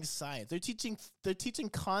 They're teaching science. They're teaching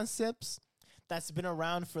concepts that's been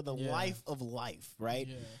around for the Yeah. life of life, right?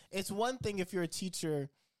 Yeah. It's one thing if you're a teacher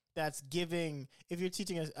that's if you're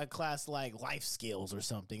teaching a class like life skills or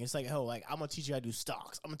something. It's like, oh, like I'm gonna teach you how to do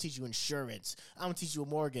stocks. I'm gonna teach you insurance. I'm gonna teach you a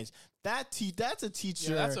mortgage. That's a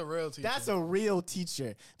teacher. Yeah, that's a real teacher. That's a real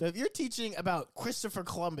teacher. But if you're teaching about Christopher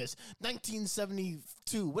Columbus,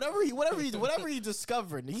 1972, whatever he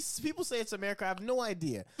discovered, people say it's America. I have no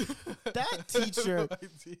idea. That teacher, No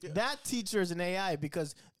idea. that teacher is an AI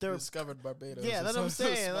because they're discovered Barbados. yeah, or that's what I'm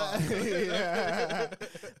something saying. small. Yeah.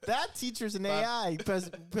 That teacher's an AI because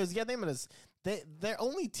you gotta think about this. They're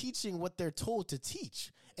only teaching what they're told to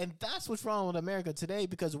teach, and that's what's wrong with America today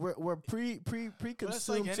because we're But that's like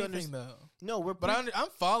pre-consumed to anything, understand. though. No, we're But I'm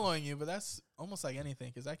following you, but that's almost like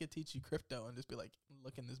anything, because I could teach you crypto and just be like,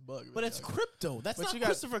 look in this book. But it's crypto. That's But not you got-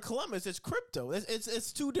 Christopher Columbus. It's crypto.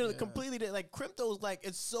 It's two different, Yeah. completely different. Like crypto's like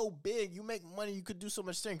it's so big. You make money. You could do so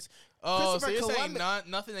much things. Oh, so Christopher you're saying Columbus-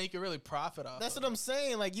 nothing that you can really profit off. That's of. what I'm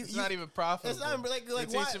saying. Like It's not even profitable. It's not like You're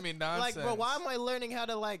why, teaching me nonsense. Like, bro, why am I learning how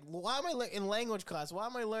to why am I in language class? Why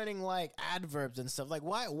am I learning like adverbs and stuff? Like,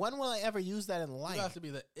 why? When will I ever use that in life? You have to be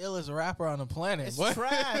the illest rapper on the planet. It's What?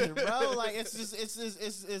 trash, bro. Like,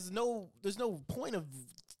 there's no point of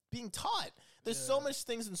being taught. There's so Yeah. much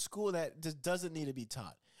things in school that just doesn't need to be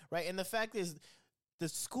taught, right? And the fact is, the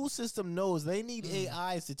school system knows they need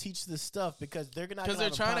AIs to teach this stuff because they're gonna Because they're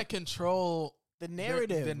trying to control the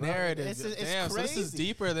narrative. The bro. narrative. It's Damn, so crazy. this is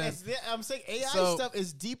deeper than. I'm saying AI So- stuff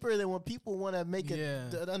is deeper than what people want to make it Yeah.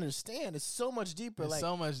 to understand. It's so much deeper. It's Like,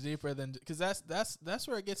 so much deeper than, because that's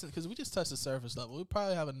where it gets in, because we just touched the surface level. We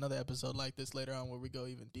probably have another episode like this later on where we go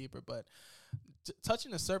even deeper. But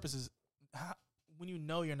touching the surface is when you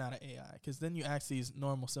know you're not an AI, because then you ask these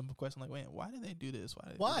normal simple questions like, wait, why do they do this? Why? Do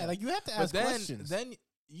they do why? that? Like, you have to But ask then questions. then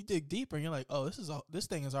you dig deeper and you're like, oh, this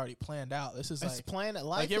thing is already planned out. This is it's like planned. Life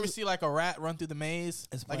like you ever is- see like a rat run through the maze?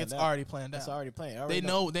 It's Like planned it's out. already planned It's out. already planned. They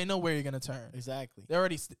know where you're gonna turn. exactly. They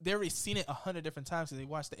already seen it 100 different times because they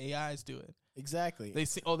watch the AIs do it. Exactly. They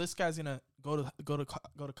see, oh, this guy's gonna go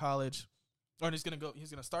to college, or he's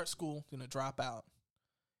gonna start school, gonna drop out.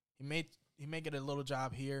 He may get a little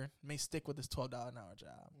job here, may stick with his $12 an hour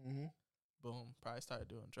job. Mm-hmm. Boom, probably started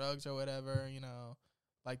doing drugs or whatever,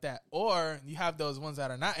 like that. Or you have those ones that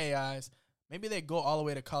are not AIs. Maybe they go all the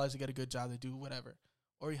way to college to get a good job, to do whatever.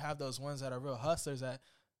 Or you have those ones that are real hustlers that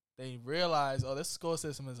they realize, oh, this school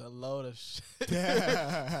system is a load of shit.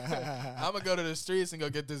 I'm gonna go to the streets and go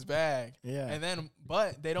get this bag. Yeah. And then,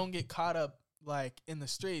 but they don't get caught up like in the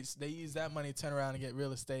streets. They use that money to turn around and get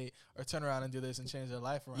real estate, or turn around and do this and change their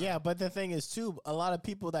life around. Yeah, but the thing is too, a lot of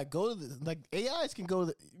people that go to like AIs can go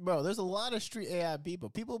to bro. There's a lot of street AI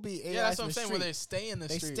people. People be AIs. Yeah, that's what in I'm the saying. street. Where they stay in the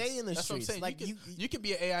They streets. stay in the that's streets. What I'm saying. Like, you could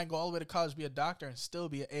be an AI and go all the way to college, be a doctor, and still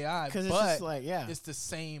be an AI. because But it's just like it's the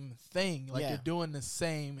same thing. Like Yeah. you're doing the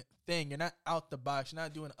same thing. You're not out the box. You're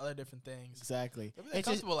not doing other different things. exactly. You're It's just,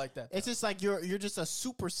 comfortable like that. it's though. just like you're just a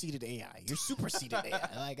superseded AI. You're superseded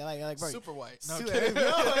AI. Like bro. Super white. No, I'm Yo, kidding. yo.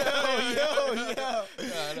 No,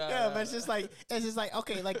 Yeah, but it's just like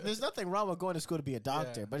okay, like there's nothing wrong with going to school to be a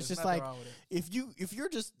doctor, Yeah, but it's there's just nothing like wrong with it. if you're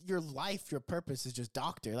just your life, your purpose is just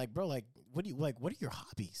doctor. Like, bro, like what are your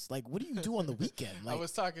hobbies? Like, what do you do on the weekend? I Like,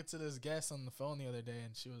 was talking to this guest on the phone the other day,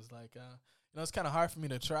 and she was like, it's kind of hard for me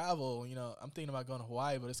to travel. I'm thinking about going to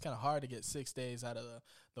Hawaii, but it's kind of hard to get 6 days out of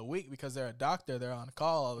the week because they're a doctor. They're on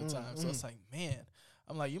call all the time. So it's like, man,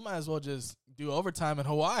 I'm like, you might as well just do overtime in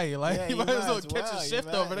Hawaii. Like, Yeah, you might as well catch a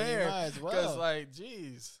shift over there. You might as Because, well. like,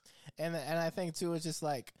 geez. And I think too, it's just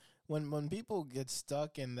like when people get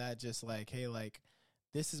stuck in that, just like, hey, like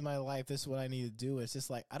this is my life, this is what I need to do. It's just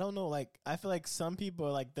like I don't know, like I feel like some people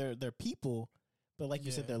are like they're people, but like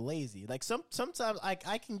you said, Yeah. they're lazy. Like sometimes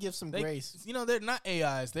I can give some grace. They're not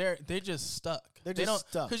AIs. They're just stuck. They're They just don't,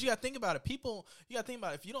 stuck. Because you got to think about it. People, you got to think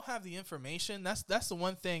about it. If you don't have the information, that's the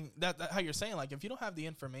one thing that how you're saying. Like, if you don't have the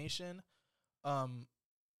information,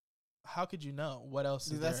 how could you know what else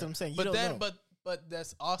is That's there? what I'm saying. You But don't then, know. but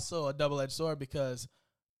that's also a double-edged sword because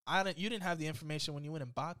you didn't have the information when you went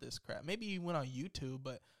and bought this crap. Maybe you went on YouTube,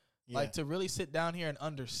 but like to really sit down here and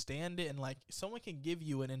understand it, and like someone can give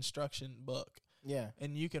you an instruction book. Yeah.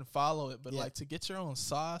 And you can follow it, but Yeah. like to get your own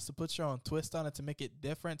sauce, to put your own twist on it, to make it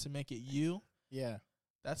different, to make it you, Yeah.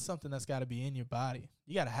 that's something that's got to be in your body.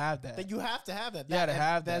 You got to have that. That you have to have that. You gotta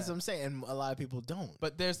have That's that. what I'm saying. And a lot of people don't.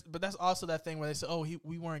 But that's also that thing where they say, oh,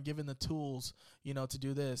 we weren't given the tools, to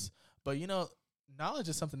do this. But knowledge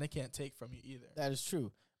is something they can't take from you either. That is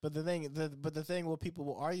true. But the thing what people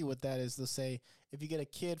will argue with that is they'll say if you get a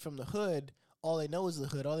kid from the hood, all they know is the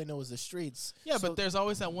hood, all they know is the streets. Yeah, So but there's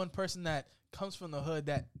always that one person that comes from the hood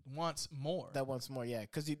that wants more. that wants more, yeah.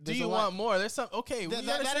 Because Do you want more? There's some. Okay, we That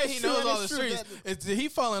understand is he true, knows that all the is true. streets. Did he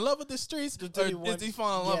fall in love with the streets, Did or he want- did he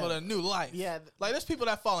fall in love yeah. with a new life? Yeah. Like there's people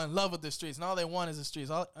that fall in love with the streets, and all they want is the streets.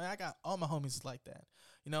 I got all my homies like that,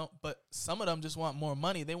 But some of them just want more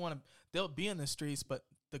money. They'll be in the streets, but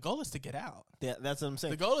the goal is to get out. Yeah, that's what I'm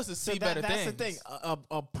saying. The goal is to see better that's things. the thing.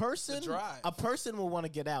 drive. A person will want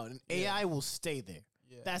to get out, and Yeah. AI will stay there.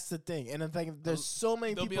 Yeah. That's the thing. And I'm thinking there's so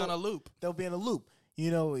many They'll people. be on a loop. They'll be in a loop.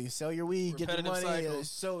 You sell your weed, get your Repetitive money. cycle.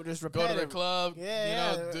 So just Go to repetitive. the club.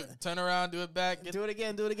 Yeah, Turn around, do it back. Do it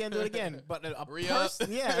again. Do it again. But a Re-up.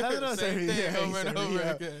 person, yeah, that's what I'm Same saying. thing over and over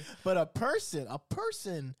again. But a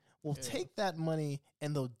person will take that money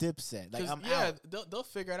and they'll dip set. Like 'Cause, I'm yeah, out. they'll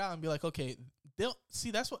figure it out and be like, okay, they'll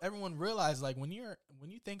see. That's what everyone realizes. Like when you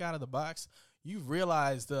think out of the box, you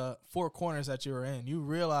realize the four corners that you were in. You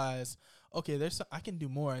realize, okay, I can do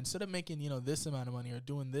more. Instead of making, this amount of money or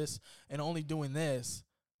doing this and only doing this,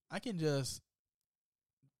 I can just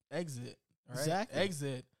exit, right? Exactly.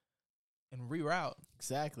 Exit and reroute.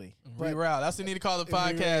 Exactly. Reroute. That's what you need to call the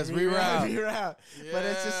podcast. Reroute. Reroute. Yeah. But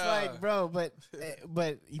it's just like, bro, but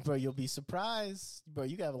you'll be surprised. Bro,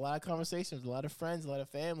 you got a lot of conversations with a lot of friends, a lot of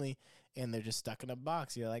family, and they're just stuck in a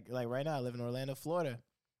box. You're like right now, I live in Orlando, Florida.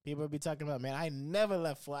 People will be talking about, man, I never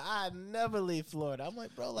left Florida. I never leave Florida. I'm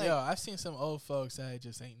like, bro, like. Yo, I've seen some old folks that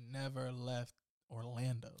just ain't never left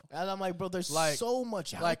Orlando. And I'm like, bro, there's Like- so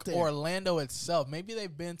much out Like there. Orlando itself. Maybe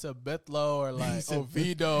they've been to Bithlo or like said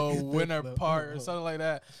Oviedo, Winter Bithlo. Park or something like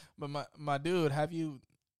that. But my dude, have you,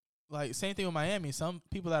 like, same thing with Miami. Some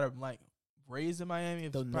people that are like raised in Miami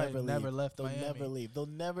have They'll probably never leave. left They'll Miami. never leave. They'll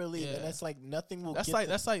never leave. Yeah. And that's like nothing will That's get like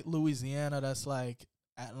them. that's like Louisiana. That's like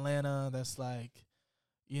Atlanta. That's like,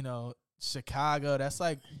 Chicago. That's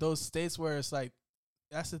like those states where it's like,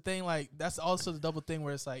 that's the thing. Like, that's also the double thing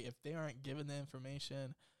where it's like, if they aren't given the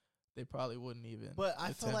information, they probably wouldn't even. But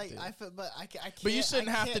I feel like attempt it. I can't. But you shouldn't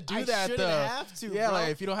have to do I that, shouldn't though. have to. Yeah, bro. like,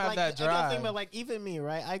 if you don't have that I gotta think drive. about, like, even me,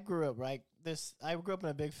 right? I grew up I grew up in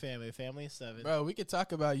a big family of 7. Bro, we could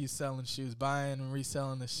talk about you selling shoes, buying and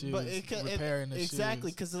reselling the shoes, repairing the exactly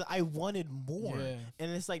shoes. because I wanted more, Yeah.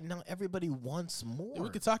 and it's like now everybody wants more. We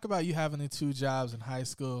could talk about you having the 2 jobs in high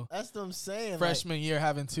school. That's what I'm saying. Freshman year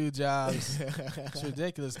having 2 jobs. It's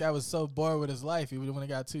ridiculous. Guy was so bored with his life. He would have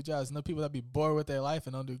got 2 jobs. No people that be bored with their life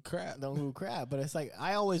and don't do crap. Don't do crap, but it's like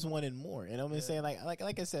I always wanted more, and I'm just saying, like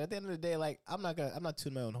I said, at the end of the day, like I'm not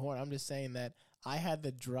tooting my own horn. I'm just saying that I had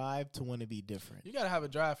the drive to want to be different. You gotta have a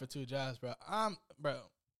drive for 2 jobs, bro.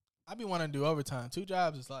 I be wanting to do overtime. 2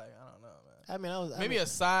 jobs is like, I don't know, man. I mean, Maybe a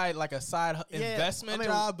side Yeah, investment I mean,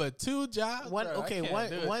 job, but 2 jobs. One bro, I can't do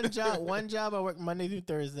it. one job I work Monday through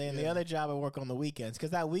Thursday, and the Yeah. other job I work on the weekends. Because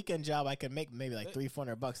that weekend job I can make maybe like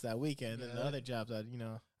 $300-400 that weekend, and the Yeah. other jobs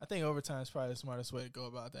I think overtime is probably the smartest way to go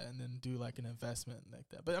about that, and then do like an investment like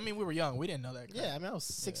that. But I mean, we were young; we didn't know that. Crap. yeah. I mean, I was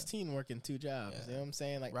 16 working 2 jobs. Yeah. You know what I'm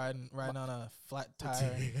saying? Like riding on a flat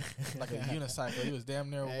tire, like a unicycle. He was damn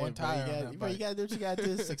near Hey, one bro, tire. you on gotta, that bro, you bike. gotta do what you gotta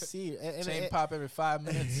do to succeed. Chain pop every 5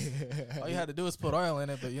 minutes. All you had to do was put oil in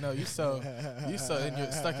it, but you so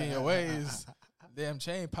stuck in your ways. Damn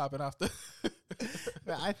chain popping off the.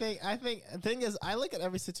 But I think the thing is, I look at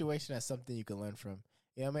every situation as something you can learn from.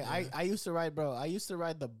 You know what I mean? Yeah. I used to ride, bro. I used to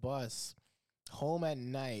ride the bus home at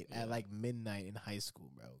night Yeah. at like midnight in high school,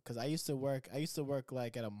 bro. Because I used to work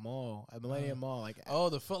like at a mall, at Millennium Mall. Like, Oh,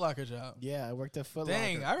 the Foot Locker job. yeah, I worked at Foot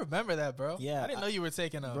Dang, Locker. I remember that, bro. Yeah, I didn't know you were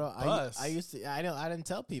taking a Bro, bus. I used to. I didn't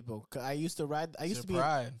tell people. 'Cause I used to ride. I used to be.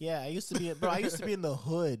 pride. Yeah, I used to be. Bro, I used to be in the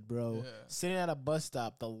hood, bro. Yeah. Sitting at a bus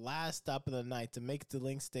stop, the last stop of the night to make it to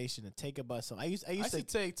Link Station and take a bus. So I used I used to, to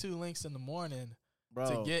take 2 links in the morning bro.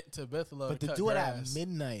 to get to Bithlo. But to cut do it grass. at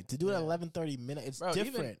midnight, to do it at Yeah. 11:30 midnight, it's Bro,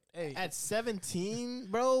 different. Hey, At 17,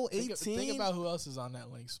 bro, 18. think about who else is on that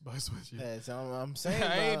links bus with you. That's what I'm saying.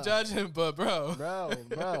 I ain't bro. judging, but bro.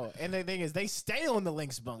 Bro. And the thing is, they stay on the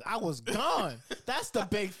Lynx bunk. I was gone. That's the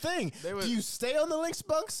big thing. They were- Do you stay on the Lynx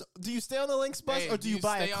bunks? Do you stay on the Lynx bus, Hey, or do you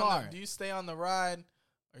buy a stay on car? do you stay on the ride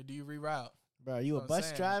or do you reroute? Bro, are you a That's what I'm bus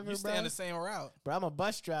saying. driver, You bro? stay on the same route. Bro, I'm a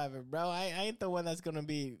bus driver, bro. I ain't the one that's gonna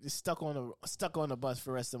be stuck on the bus for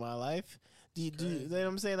the rest of my life. Do you Crazy. know what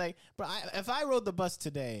I'm saying? Like, bro, if I rode the bus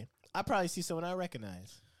today, I probably see someone I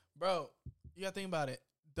recognize. Bro, you gotta think about it.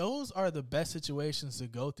 Those are the best situations to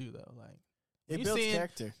go through, though. Like, It you builds seeing-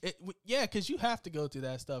 character. yeah, because you have to go through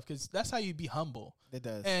that stuff because that's how you be humble, It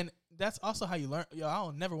does. and that's also how you learn. Yo, I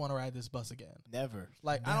don't never want to ride this bus again. Never.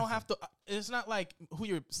 Like, I don't have to. It's not like who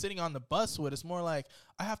you're sitting on the bus with. It's more like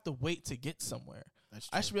I have to wait to get somewhere. That's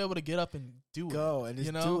I should be able to get up and do it. go and just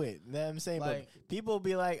you know? do it. You know what I'm saying? Like, but people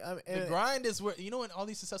be like, the grind is where, when all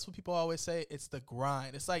these successful people always say it's the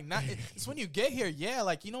grind. It's like not. It's when you get here. Yeah,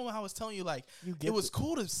 like how I was telling you, like You get it was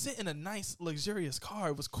cool to sit in a nice luxurious car.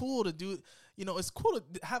 It was cool to do. It's cool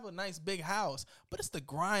to have a nice big house, but it's the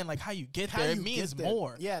grind, like how you get How there. It you means get there.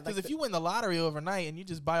 more. Yeah, because like if you win the lottery overnight and you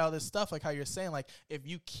just buy all this stuff, like how you're saying, like if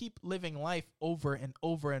you keep living life over and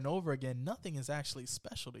over and over again, nothing is actually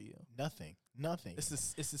special to you. nothing. It's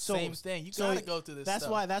the So- same thing. You so gotta go through this. That's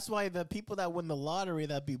stuff. That's why the people that win the lottery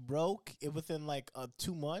that be broke within like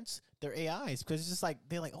 2 months, they're AIs because it's just like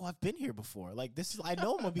they're like, oh, I've been here before. Like this is, I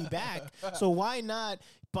know I'm gonna be back. So why not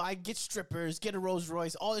get strippers, get a Rolls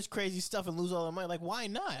Royce, all this crazy stuff, and lose all the money? Like why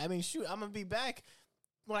not? I mean, shoot, I'm gonna be back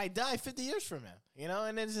when I die 50 years from now.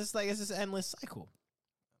 And it's just like it's this endless cycle.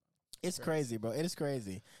 It's crazy, bro. It is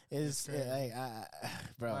crazy. It's crazy.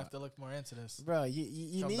 bro. I have to look more into this. Bro,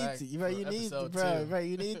 you Come need back to, bro. for You need, episode bro, 2. bro.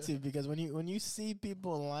 You need to, because when you see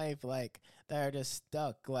people in life like that are just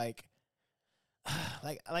stuck, like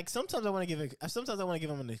sometimes I want to give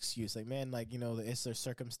them an excuse, like, man, like, you know, it's their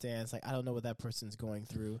circumstance, like I don't know what that person's going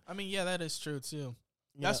through. I mean, yeah, that is true too.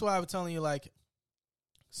 You That's know? why I was telling you, like,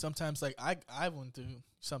 sometimes, like, I went through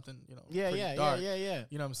something, you know, Yeah, pretty yeah, dark, yeah, yeah, yeah.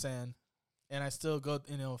 you know what I'm saying? And I still go,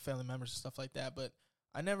 you know, family members and stuff like that, but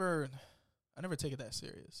I never take it that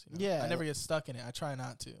serious. You know? Yeah. I never get stuck in it. I try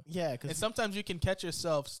not to. Yeah, And because sometimes you can catch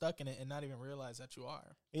yourself stuck in it and not even realize that you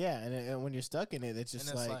are. yeah, and when you're stuck in it, it's just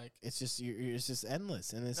And it's like, like- it's just it's just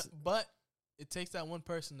endless, and it's But it takes that one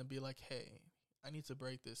person to be like, hey, I need to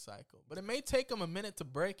break this cycle. But it may take them a minute to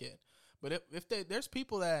break it. But if there's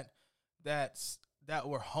people that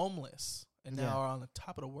were homeless and Yeah. now are on the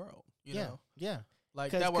top of the world, you yeah, know? yeah,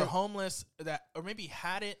 Like 'Cause- that were 'cause- homeless, that or maybe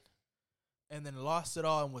had it and then lost it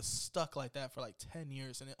all and was stuck like that for like 10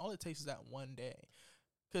 years. And all it takes is that one day.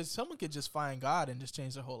 Because someone could just find God and just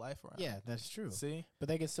change their whole life around. yeah. That's true. See? But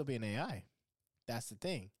they can still be an AI. That's the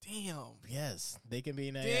thing. Damn. Yes, they can be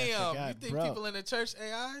an AI. for Damn. God. You think bro, people in the church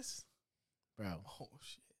AIs? bro. Oh,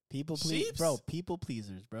 shit. People please, Sheeps? bro. People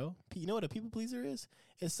pleasers, bro. You know what a people pleaser is?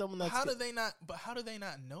 It's someone that's How do they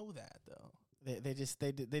not know that, though? they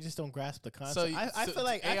just don't grasp the concept. So I feel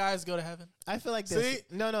like AIs go to heaven. I feel like See? this.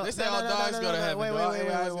 No. They say no, all no, dogs no, go to no, heaven. Wait, Do wait, all wait, AIs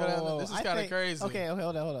wait, go to whoa, heaven? whoa. This is I kinda think- crazy. Okay,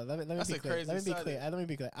 hold on. Let me That's be a clear. crazy Let me be side clear. of it. Let me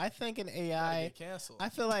be clear. I think an Gotta AI. get canceled. I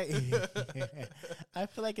feel like I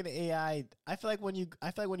feel like an AI. I feel like when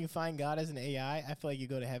you find God as an AI, I feel like you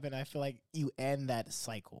go to heaven. I feel like you end that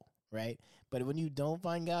cycle, right? But when you don't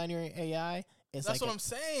find God in your AI, it's That's like what I'm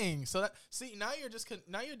saying. So now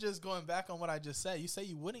you're just going back on what I just said. You say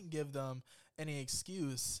you wouldn't give them any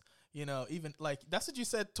excuse, you know, even like that's what you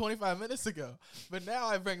said 25 minutes ago. But now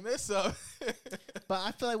I bring this up. But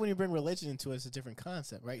I feel like when you bring religion into it, it's a different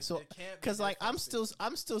concept, right? So It can't be because like I'm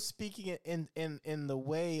different, still speaking it in the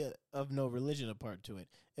way of no religion apart to it.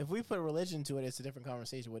 If we put religion to it, it's a different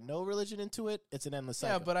conversation. With no religion into it, it's an endless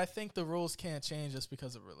cycle. Yeah, but I think the rules can't change just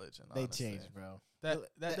because of religion. they honestly. change, bro. That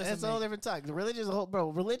That's doesn't a whole make, different talk. The religion is a whole, bro.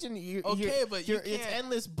 Religion, Okay, but you it's can't-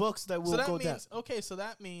 endless books that will so that go down. means okay. So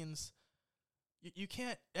that means you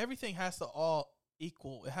can't. Everything has to all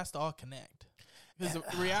equal. It has to all connect because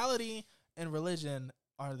reality and religion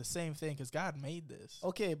are the same thing. Because God made this.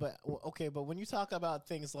 Okay, but when you talk about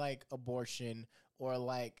things like abortion or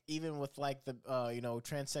like even with like the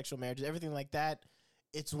transsexual marriages, everything like that,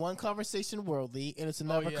 it's one conversation worldly, and it's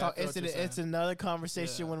another yeah, I feel what you're it's saying. another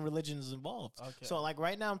conversation Yeah. when religion is involved. Okay. So like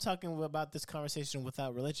right now, I'm talking about this conversation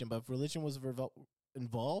without religion, but if religion was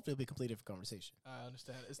involved, it'll be a completely different conversation. I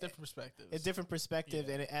understand. It's different perspectives. It's different perspective,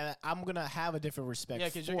 Yeah. and I'm gonna have a different respect. Yeah,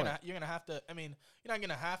 because for you're it. gonna have to. I mean, you're not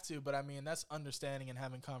gonna have to, but I mean that's understanding and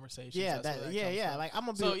having conversations. Yeah, That's where that comes yeah. from. Like I'm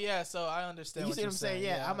gonna be. So yeah, so I understand. You see what I'm saying?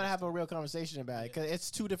 Yeah, I'm gonna have a. a real conversation about it because it's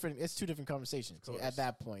two different conversations Of course. at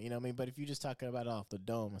that point. You know what I mean? But if you're just talking about it off the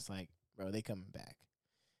dome, it's like, bro, they coming back.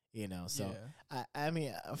 You know, so I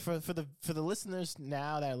mean, for the listeners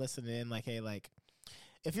now that are listening in, like, hey, like,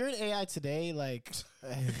 if you're an AI today, like,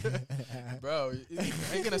 Bro,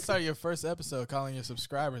 you're gonna start your first episode calling your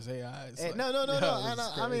subscribers AIs. Hey, like, no. yo, this is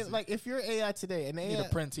I mean, crazy. like, if you're AI today, and you need AI, to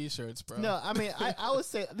print T-shirts, bro. no, I mean, I would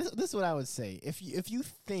say this is what I would say. If you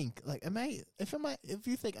think like, if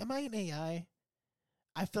you think, am I an AI?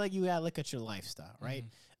 I feel like you gotta look at your lifestyle, right? Mhm.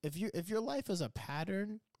 If your life is a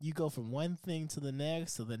pattern, you go from one thing to the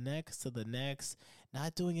next, to the next, to the next,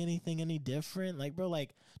 not doing anything any different. Like, bro,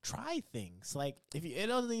 like, try things. Like, it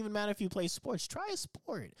doesn't even matter if you play sports. Try a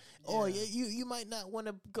sport. Oh, Yeah. you might not want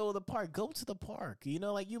to go to the park. Go to the park. You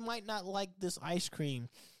know, like, you might not like this ice cream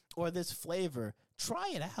or this flavor. Try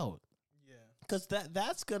it out. Yeah. Cause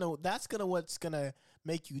that's what's gonna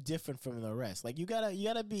make you different from the rest. Like you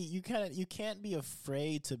can't be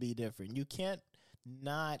afraid to be different. You can't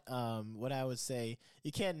not what I would say,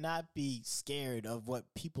 you can't not be scared of what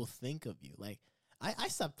people think of you. Like I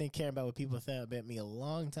stopped caring about what people think about me a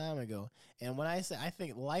long time ago. And when I say, I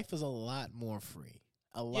think life is a lot more free.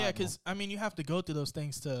 A lot. Yeah, more. because I mean, you have to go through those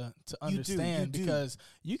things to you understand do. because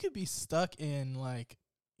you could be stuck in like,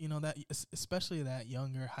 you know, that especially that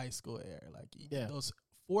younger high school era. Like, Yeah. those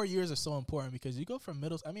 4 years are so important because you go from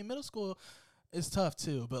middle school is tough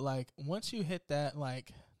too, but like once you hit that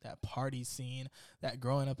like that party scene, that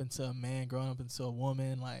growing up into a man, growing up into a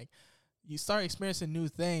woman, like you start experiencing new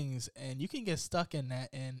things and you can get stuck in that.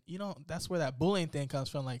 And you know, that's where that bullying thing comes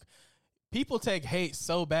from. Like, people take hate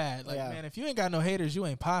so bad. Like, Yeah. man, if you ain't got no haters, you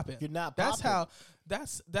ain't popping. You're not That's popping. how.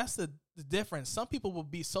 That's the difference. Some people will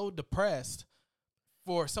be so depressed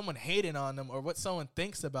for someone hating on them or what someone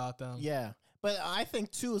thinks about them. Yeah. But I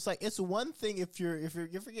think too, it's like it's one thing if you're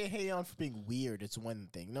getting hated on for being weird, it's one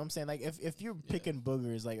thing. You know what I'm saying? Like if you're picking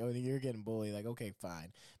boogers, like, oh, you're getting bullied, like, okay,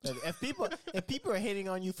 fine. But if people are hating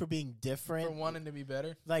on you for being different, For wanting to be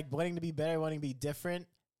better. like wanting to be better, wanting to be different,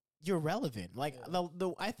 you're relevant. Like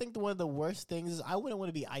I think one of the worst things is I wouldn't want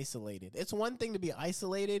to be isolated. It's one thing to be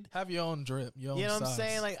isolated. Have your own drip. Your own You know what I'm sauce.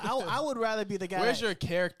 saying? Like I would rather be the guy. Where's your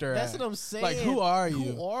character That's at? what I'm saying. Like, who are you?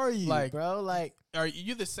 Who are you, Like, bro? Like Are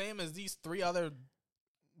you the same as these 3 other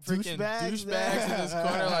freaking douchebags douchebags in this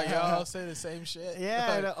corner? Like, y'all say the same shit.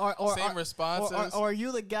 yeah, Like, or same responses. Or are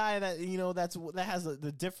you the guy that that has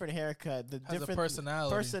the different haircut, the Has a different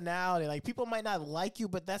personality. Like people might not like you,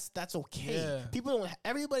 but that's okay. Yeah. People don't.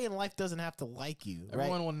 Everybody in life doesn't have to like you.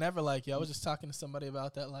 Everyone right? will never like you. I was just talking to somebody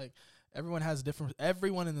about that. Like, everyone has different.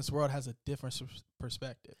 Everyone in this world has a different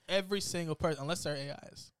perspective. Every single person, unless they're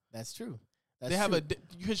AIs. That's true. They have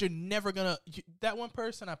because you're never gonna that one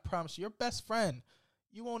person. I promise you, your best friend,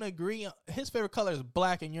 you won't agree. His favorite color is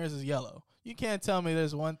black and yours is yellow. You can't tell me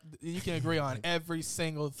there's one you can agree on every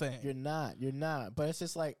single thing. You're not. But it's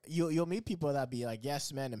just like you'll meet people that be like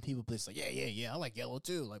yes man, and people be like yeah, I like yellow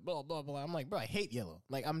too. Like blah blah blah. I'm like, bro, I hate yellow.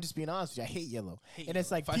 Like I'm just being honest with you, I hate yellow. It's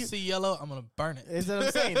like if I see yellow, I'm gonna burn it. Is what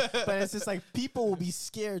I'm saying. But it's just like people will be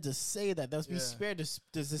scared to say that. They'll be Yeah. scared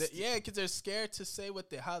to Yeah, because they're scared to say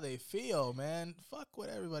how they feel, man. Fuck what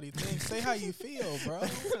everybody thinks. Say how you feel, bro.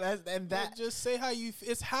 Just say how you.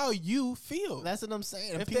 It's how you feel. That's what I'm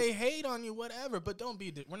saying. If they hate on you, whatever. But don't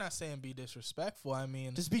be. We're not saying be disrespectful. I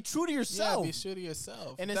mean, just be true to yourself. Yeah, be true to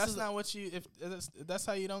yourself. And if that's not what you. If that's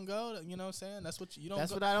how you don't go. You know what I'm saying? That's what you don't.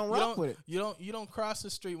 That's go, what I don't rock with it. You don't cross the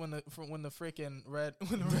street when the freaking red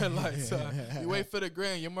lights on. You wait for the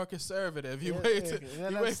green. You're more conservative. You wait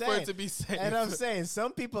for it to be safe. And I'm saying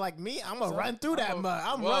some people like me, I'm gonna run through that mud.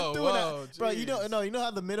 I'm run through that, bro. You know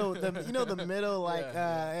how the middle, like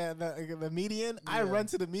the median. Yeah. I run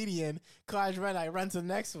to the median. Cars run. I run to the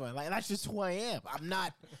next one. Like that's just who I am. I'm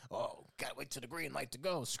not. Oh, gotta wait till the green light to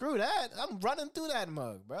go. Screw that. I'm running through that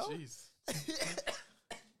mug, bro. Jeez.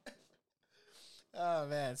 Oh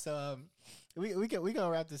man. So we gonna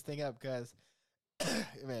wrap this thing up because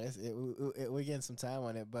man, we're getting some time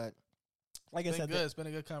on it, but. Like I said, it's been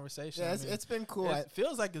a good conversation. Yeah, it's been cool. It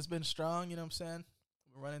feels like it's been strong. You know what I'm saying?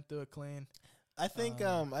 We're running through it clean. I think we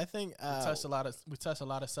touched a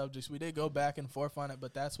lot of subjects. We did go back and forth on it,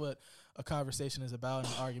 but that's what a conversation is about,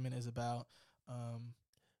 and an argument is about.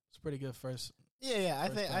 It's pretty good first. Yeah. I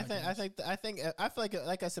feel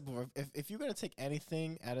like I said before, if you're gonna take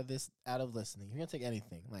anything out of listening, you're gonna take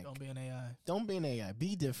anything. Like don't be an AI. Don't be an AI.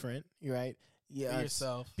 Be different. You're right. Yeah, be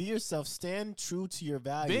yourself. Be yourself. Stand true to your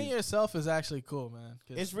values. Being yourself is actually cool, man.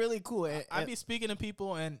 It's really cool. I be speaking to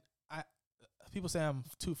people, and people say I'm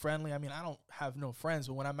too friendly. I mean, I don't have no friends,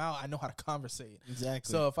 but when I'm out, I know how to conversate. Exactly.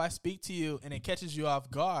 So if I speak to you and it catches you off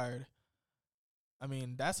guard, I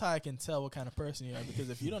mean, that's how I can tell what kind of person you are.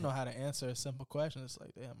 Because if you don't know how to answer a simple question, it's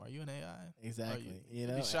like, damn, are you an AI? Exactly. You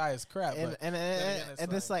know, be shy as crap. And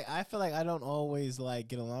it's like I feel like I don't always like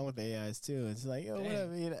get along with AIs too. It's like, yo,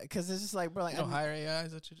 whatever, you know, because it's just like, bro, like you don't hire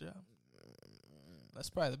AIs at your job. That's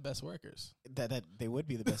probably the best workers. That they would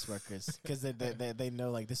be the best workers because they know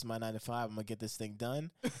like this is my 9 to 5. I'm gonna get this thing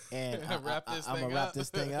done, and I'm gonna wrap this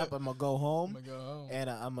thing up. I'm gonna go home, and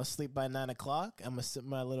I'm gonna sleep by 9 o'clock. I'm gonna sip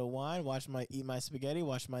my little wine, eat my spaghetti,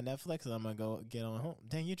 watch my Netflix, and I'm gonna go get on home.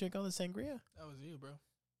 Dang, you drink all the sangria? That was you, bro.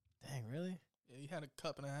 Dang, really? Yeah, you had a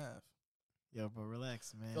cup and a half. Yo, bro,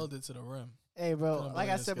 relax, man. Filled it to the rim. Hey, bro, like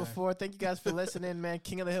I said before, thank you guys for listening, man.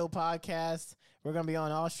 King of the Hill podcast. We're going to be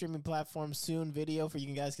on all streaming platforms soon. Video for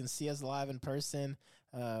you guys can see us live in person.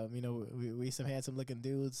 You know, we some handsome looking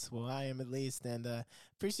dudes. Well, I am at least. And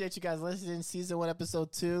appreciate you guys listening. Season 1,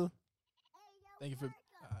 episode 2. Thank you for...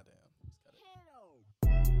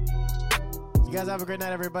 You guys have a great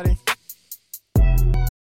night, everybody.